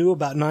 She knew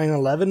about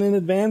 9/11 in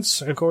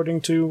advance,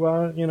 according to,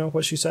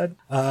 what she said.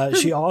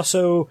 She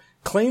also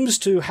claims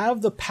to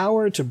have the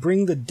power to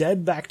bring the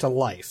dead back to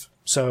life.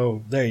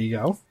 So there you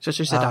go. So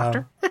she's a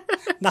doctor?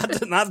 Not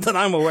that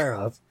I'm aware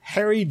of.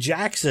 Harry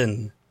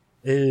Jackson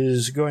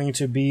is going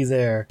to be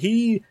there.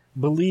 He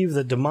believed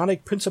that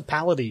demonic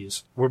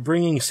principalities were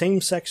bringing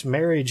same-sex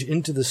marriage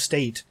into the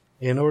state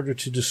in order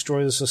to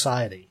destroy the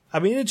society. I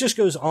mean, it just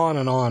goes on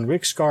and on.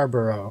 Rick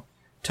Scarborough,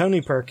 Tony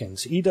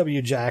Perkins,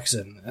 E.W.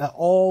 Jackson,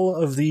 all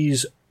of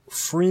these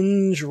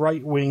fringe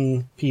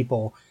right-wing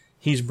people,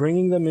 he's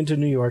bringing them into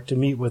New York to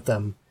meet with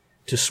them,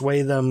 to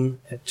sway them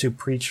to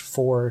preach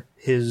for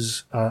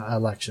his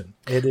election.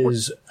 It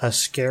is a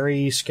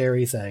scary,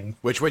 scary thing.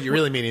 Which what you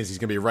really mean is he's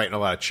going to be writing a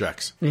lot of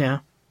checks. Yeah.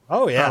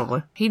 Oh, yeah.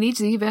 Probably. He needs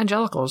the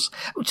evangelicals.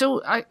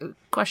 So,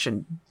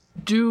 question.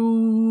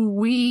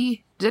 Does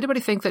anybody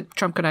think that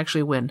Trump could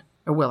actually win?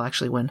 Or will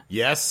actually win?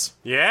 Yes.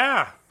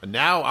 Yeah. And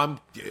now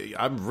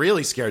I'm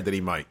really scared that he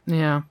might.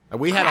 Yeah.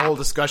 And we had a whole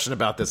discussion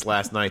about this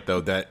last night,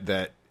 though,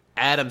 that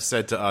Adam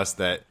said to us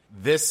that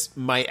this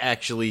might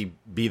actually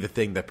be the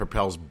thing that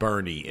propels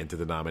Bernie into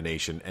the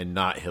nomination and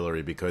not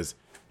Hillary, because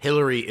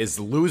Hillary is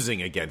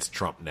losing against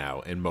Trump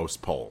now in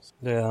most polls.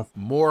 Yeah.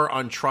 More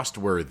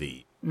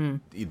untrustworthy.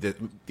 I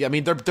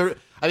mean,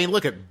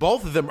 look at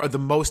both of them are the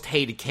most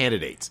hated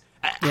candidates.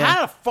 Yeah.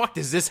 How the fuck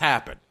does this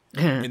happen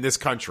in this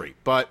country?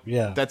 But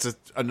that's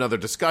another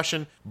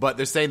discussion. But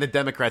they're saying the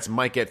Democrats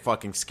might get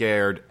fucking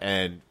scared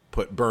and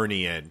put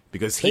Bernie in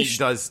because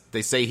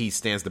they say he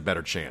stands the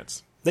better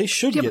chance. They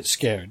should get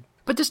scared.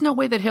 But there's no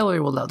way that Hillary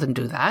will let them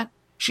do that.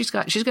 She's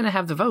going to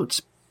have the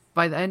votes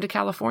by the end of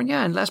California,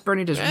 unless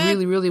Bernie does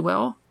really, really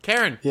well.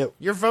 Karen,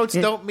 your votes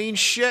don't mean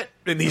shit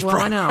in these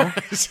primaries. I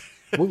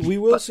know. We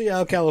will see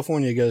how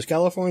California goes.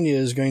 California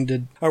is going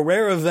to, a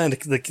rare event,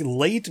 the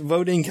late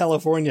voting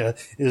California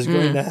is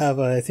going to have,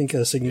 I think,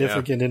 a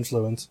significant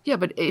influence. Yeah,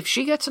 but if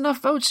she gets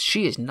enough votes,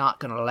 she is not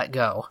going to let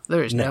go.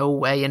 There is no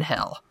way in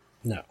hell.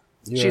 No.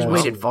 She's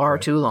waited far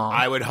too long.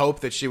 I would hope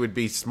that she would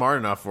be smart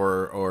enough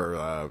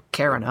or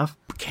care enough.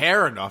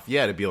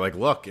 To be like,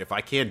 look, if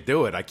I can't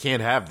do it, I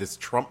can't have this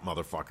Trump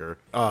motherfucker.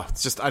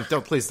 It's just, I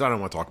don't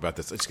want to talk about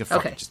this. It's going to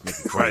fucking just make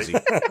me crazy.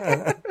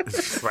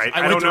 Right.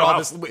 I don't know all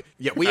this. We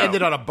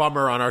ended on a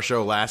bummer on our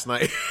show last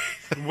night.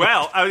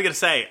 Well, I was going to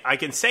say, I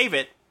can save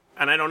it,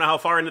 and I don't know how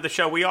far into the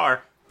show we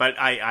are, but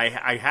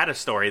I had a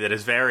story that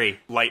is very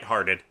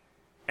lighthearted,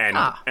 and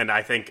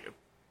I think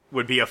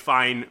would be a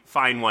fine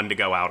one to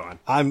go out on.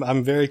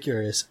 I'm very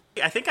curious.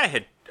 I think I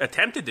had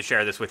attempted to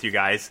share this with you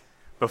guys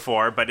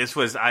before, but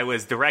I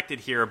was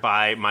directed here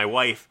by my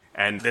wife,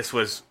 and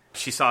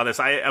she saw this,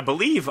 I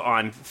believe,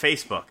 on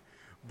Facebook.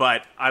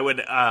 But I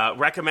would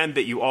recommend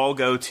that you all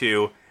go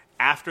to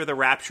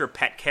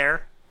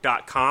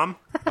aftertherapturepetcare.com.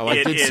 Oh,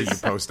 I did see you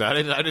post that.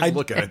 I didn't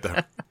look at it,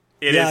 though.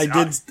 I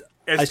did.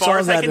 As far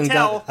as I can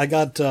tell, I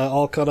got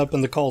all caught up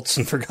in the cults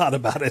and forgot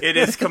about it. It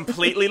is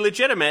completely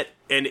legitimate,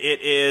 and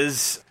it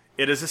is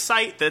a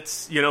site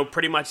that's,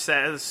 pretty much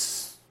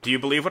says, do you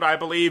believe what I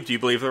believe? Do you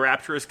believe the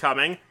rapture is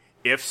coming?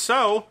 If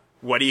so,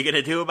 what are you going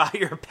to do about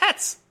your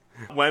pets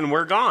when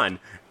we're gone?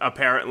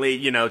 Apparently,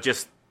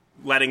 just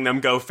letting them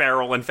go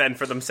feral and fend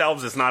for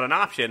themselves is not an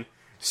option.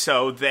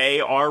 So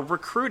they are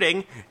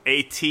recruiting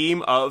a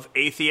team of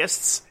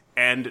atheists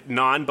and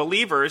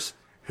non-believers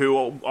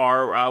who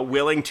are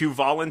willing to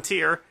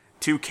volunteer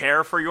to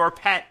care for your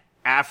pet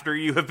after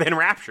you have been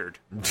raptured.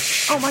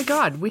 Oh my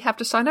God, we have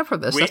to sign up for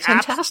this. That's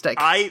fantastic.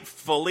 I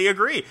fully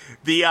agree.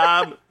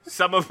 The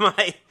some of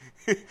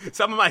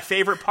my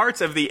favorite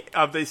parts of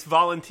this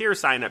volunteer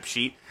sign up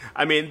sheet.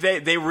 I mean,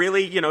 they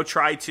really,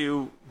 try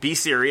to be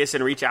serious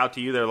and reach out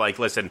to you. They're like,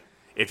 listen,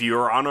 if you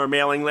are on our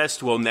mailing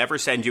list, we'll never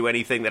send you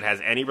anything that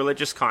has any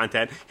religious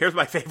content. Here's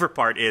my favorite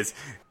part is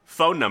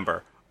phone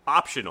number,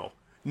 optional.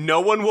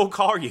 No one will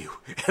call you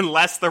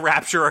unless the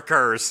rapture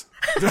occurs.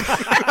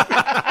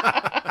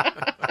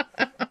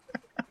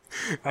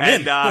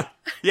 And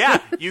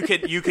you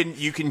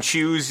can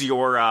choose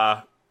your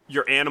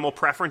animal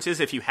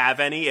preferences if you have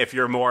any. If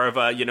you're more of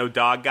a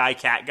dog guy,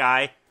 cat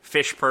guy,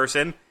 fish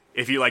person.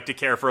 If you like to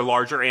care for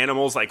larger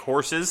animals like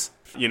horses,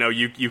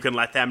 you can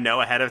let them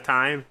know ahead of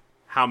time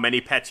how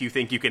many pets you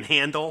think you can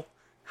handle,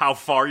 how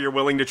far you're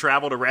willing to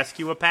travel to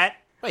rescue a pet.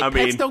 Wait,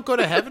 pets don't go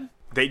to heaven?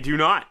 They do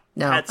not.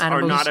 No, pets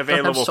are not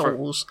available don't have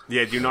souls.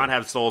 Do not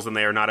have souls, and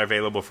they are not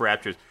available for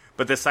raptures.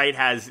 But the site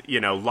has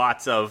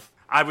lots of.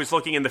 I was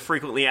looking in the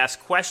frequently asked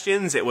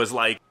questions. It was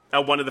like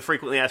one of the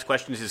frequently asked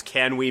questions is,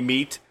 can we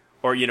meet,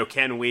 or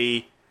can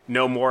we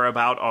know more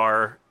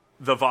about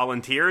the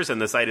volunteers?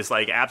 And the site is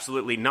like,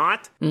 absolutely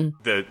not.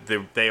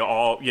 They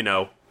all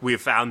we've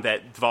found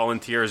that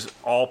volunteers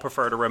all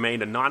prefer to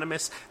remain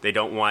anonymous.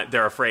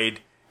 They're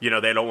afraid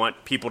they don't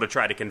want people to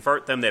try to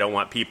convert them. They don't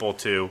want people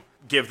to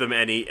give them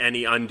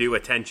any undue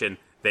attention.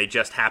 They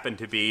just happen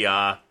to be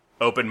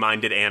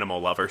open-minded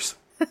animal lovers.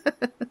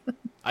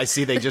 I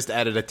see they just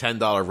added a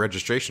 $10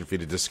 registration fee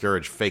to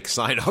discourage fake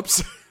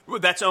sign-ups. Well,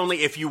 that's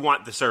only if you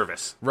want the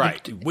service.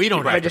 Right. We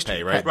don't have to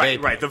pay, right?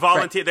 Right. The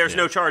volunteer. There's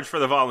no charge for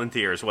the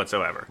volunteers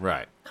whatsoever.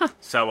 Right.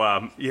 So,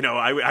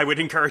 I would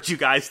encourage you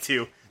guys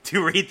to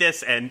read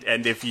this, and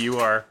if you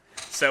are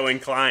so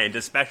inclined,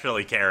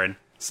 especially Karen,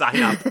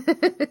 sign up.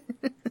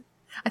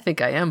 I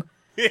think I am.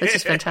 This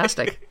is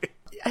fantastic.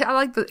 I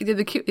like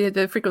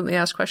the frequently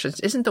asked questions.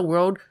 Isn't the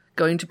world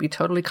going to be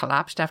totally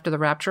collapsed after the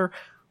rapture?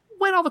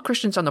 When all the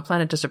Christians on the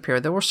planet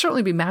disappear, there will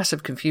certainly be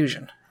massive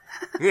confusion.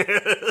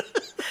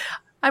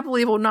 I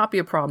believe it will not be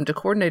a problem to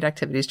coordinate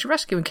activities to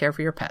rescue and care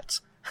for your pets.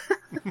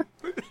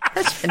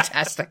 That's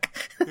fantastic.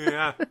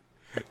 Yeah.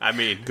 I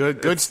mean...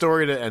 Good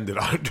story to end it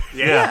on.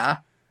 Yeah.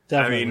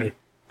 Definitely. I mean,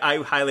 I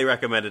highly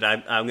recommend it.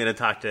 I'm going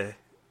to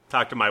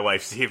talk to my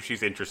wife, see if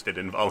she's interested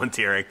in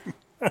volunteering.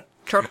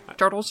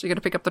 Turtles? You going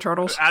to pick up the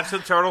turtles?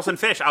 Absolutely, turtles and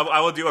fish. I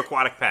will do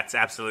aquatic pets,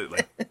 absolutely.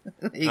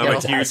 I'm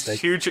a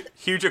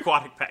huge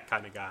aquatic pet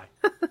kind of guy.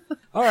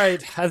 All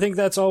right, I think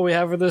that's all we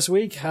have for this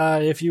week.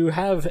 If you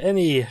have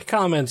any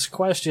comments,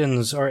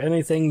 questions, or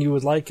anything you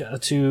would like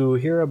to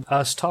hear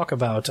us talk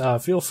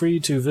about, feel free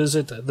to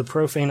visit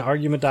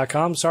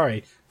theprofaneargument.com.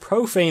 Sorry,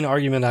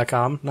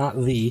 profaneargument.com,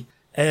 not the.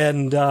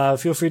 And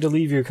feel free to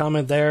leave your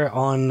comment there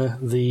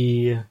on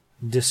the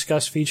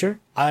discuss feature.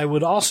 I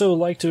would also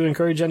like to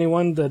encourage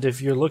anyone that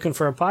if you're looking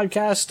for a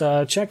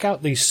podcast, check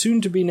out the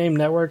soon-to-be-named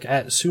network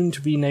at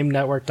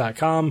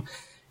soon-to-be-named-network.com.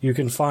 You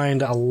can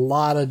find a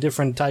lot of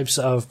different types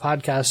of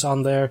podcasts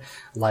on there,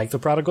 like The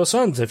Prodigal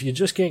Sons, if you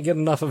just can't get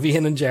enough of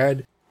Ian and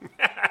Jared.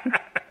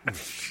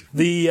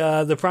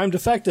 The Prime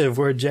Defective,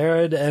 where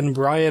Jared and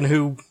Brian,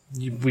 who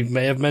we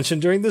may have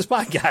mentioned during this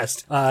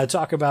podcast,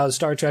 talk about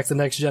Star Trek The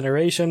Next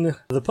Generation.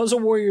 The Puzzle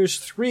Warriors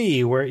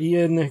 3, where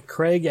Ian,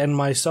 Craig, and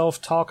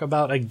myself talk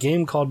about a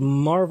game called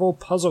Marvel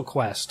Puzzle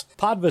Quest.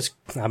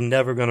 I'm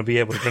never going to be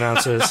able to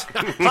pronounce this.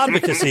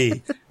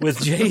 Podvocacy,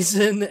 with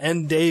Jason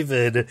and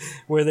David,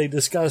 where they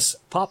discuss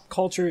pop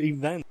culture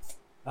events.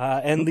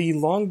 And the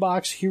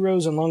Longbox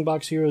Heroes and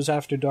Longbox Heroes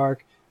After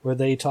Dark, where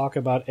they talk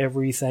about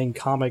everything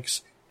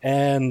comics.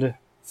 And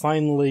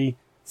finally,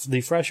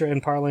 the Fresher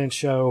and Parlance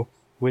Show,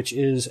 which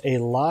is a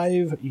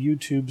live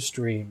YouTube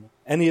stream.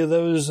 Any of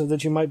those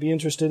that you might be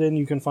interested in,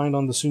 you can find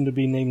on the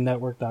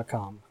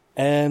soon-to-be-named-network.com.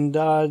 And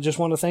just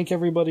want to thank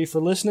everybody for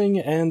listening,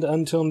 and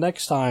until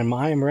next time,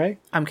 I am Ray.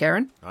 I'm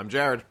Karen. I'm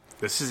Jared.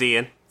 This is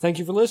Ian. Thank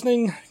you for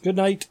listening. Good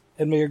night,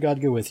 and may your God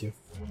go with you.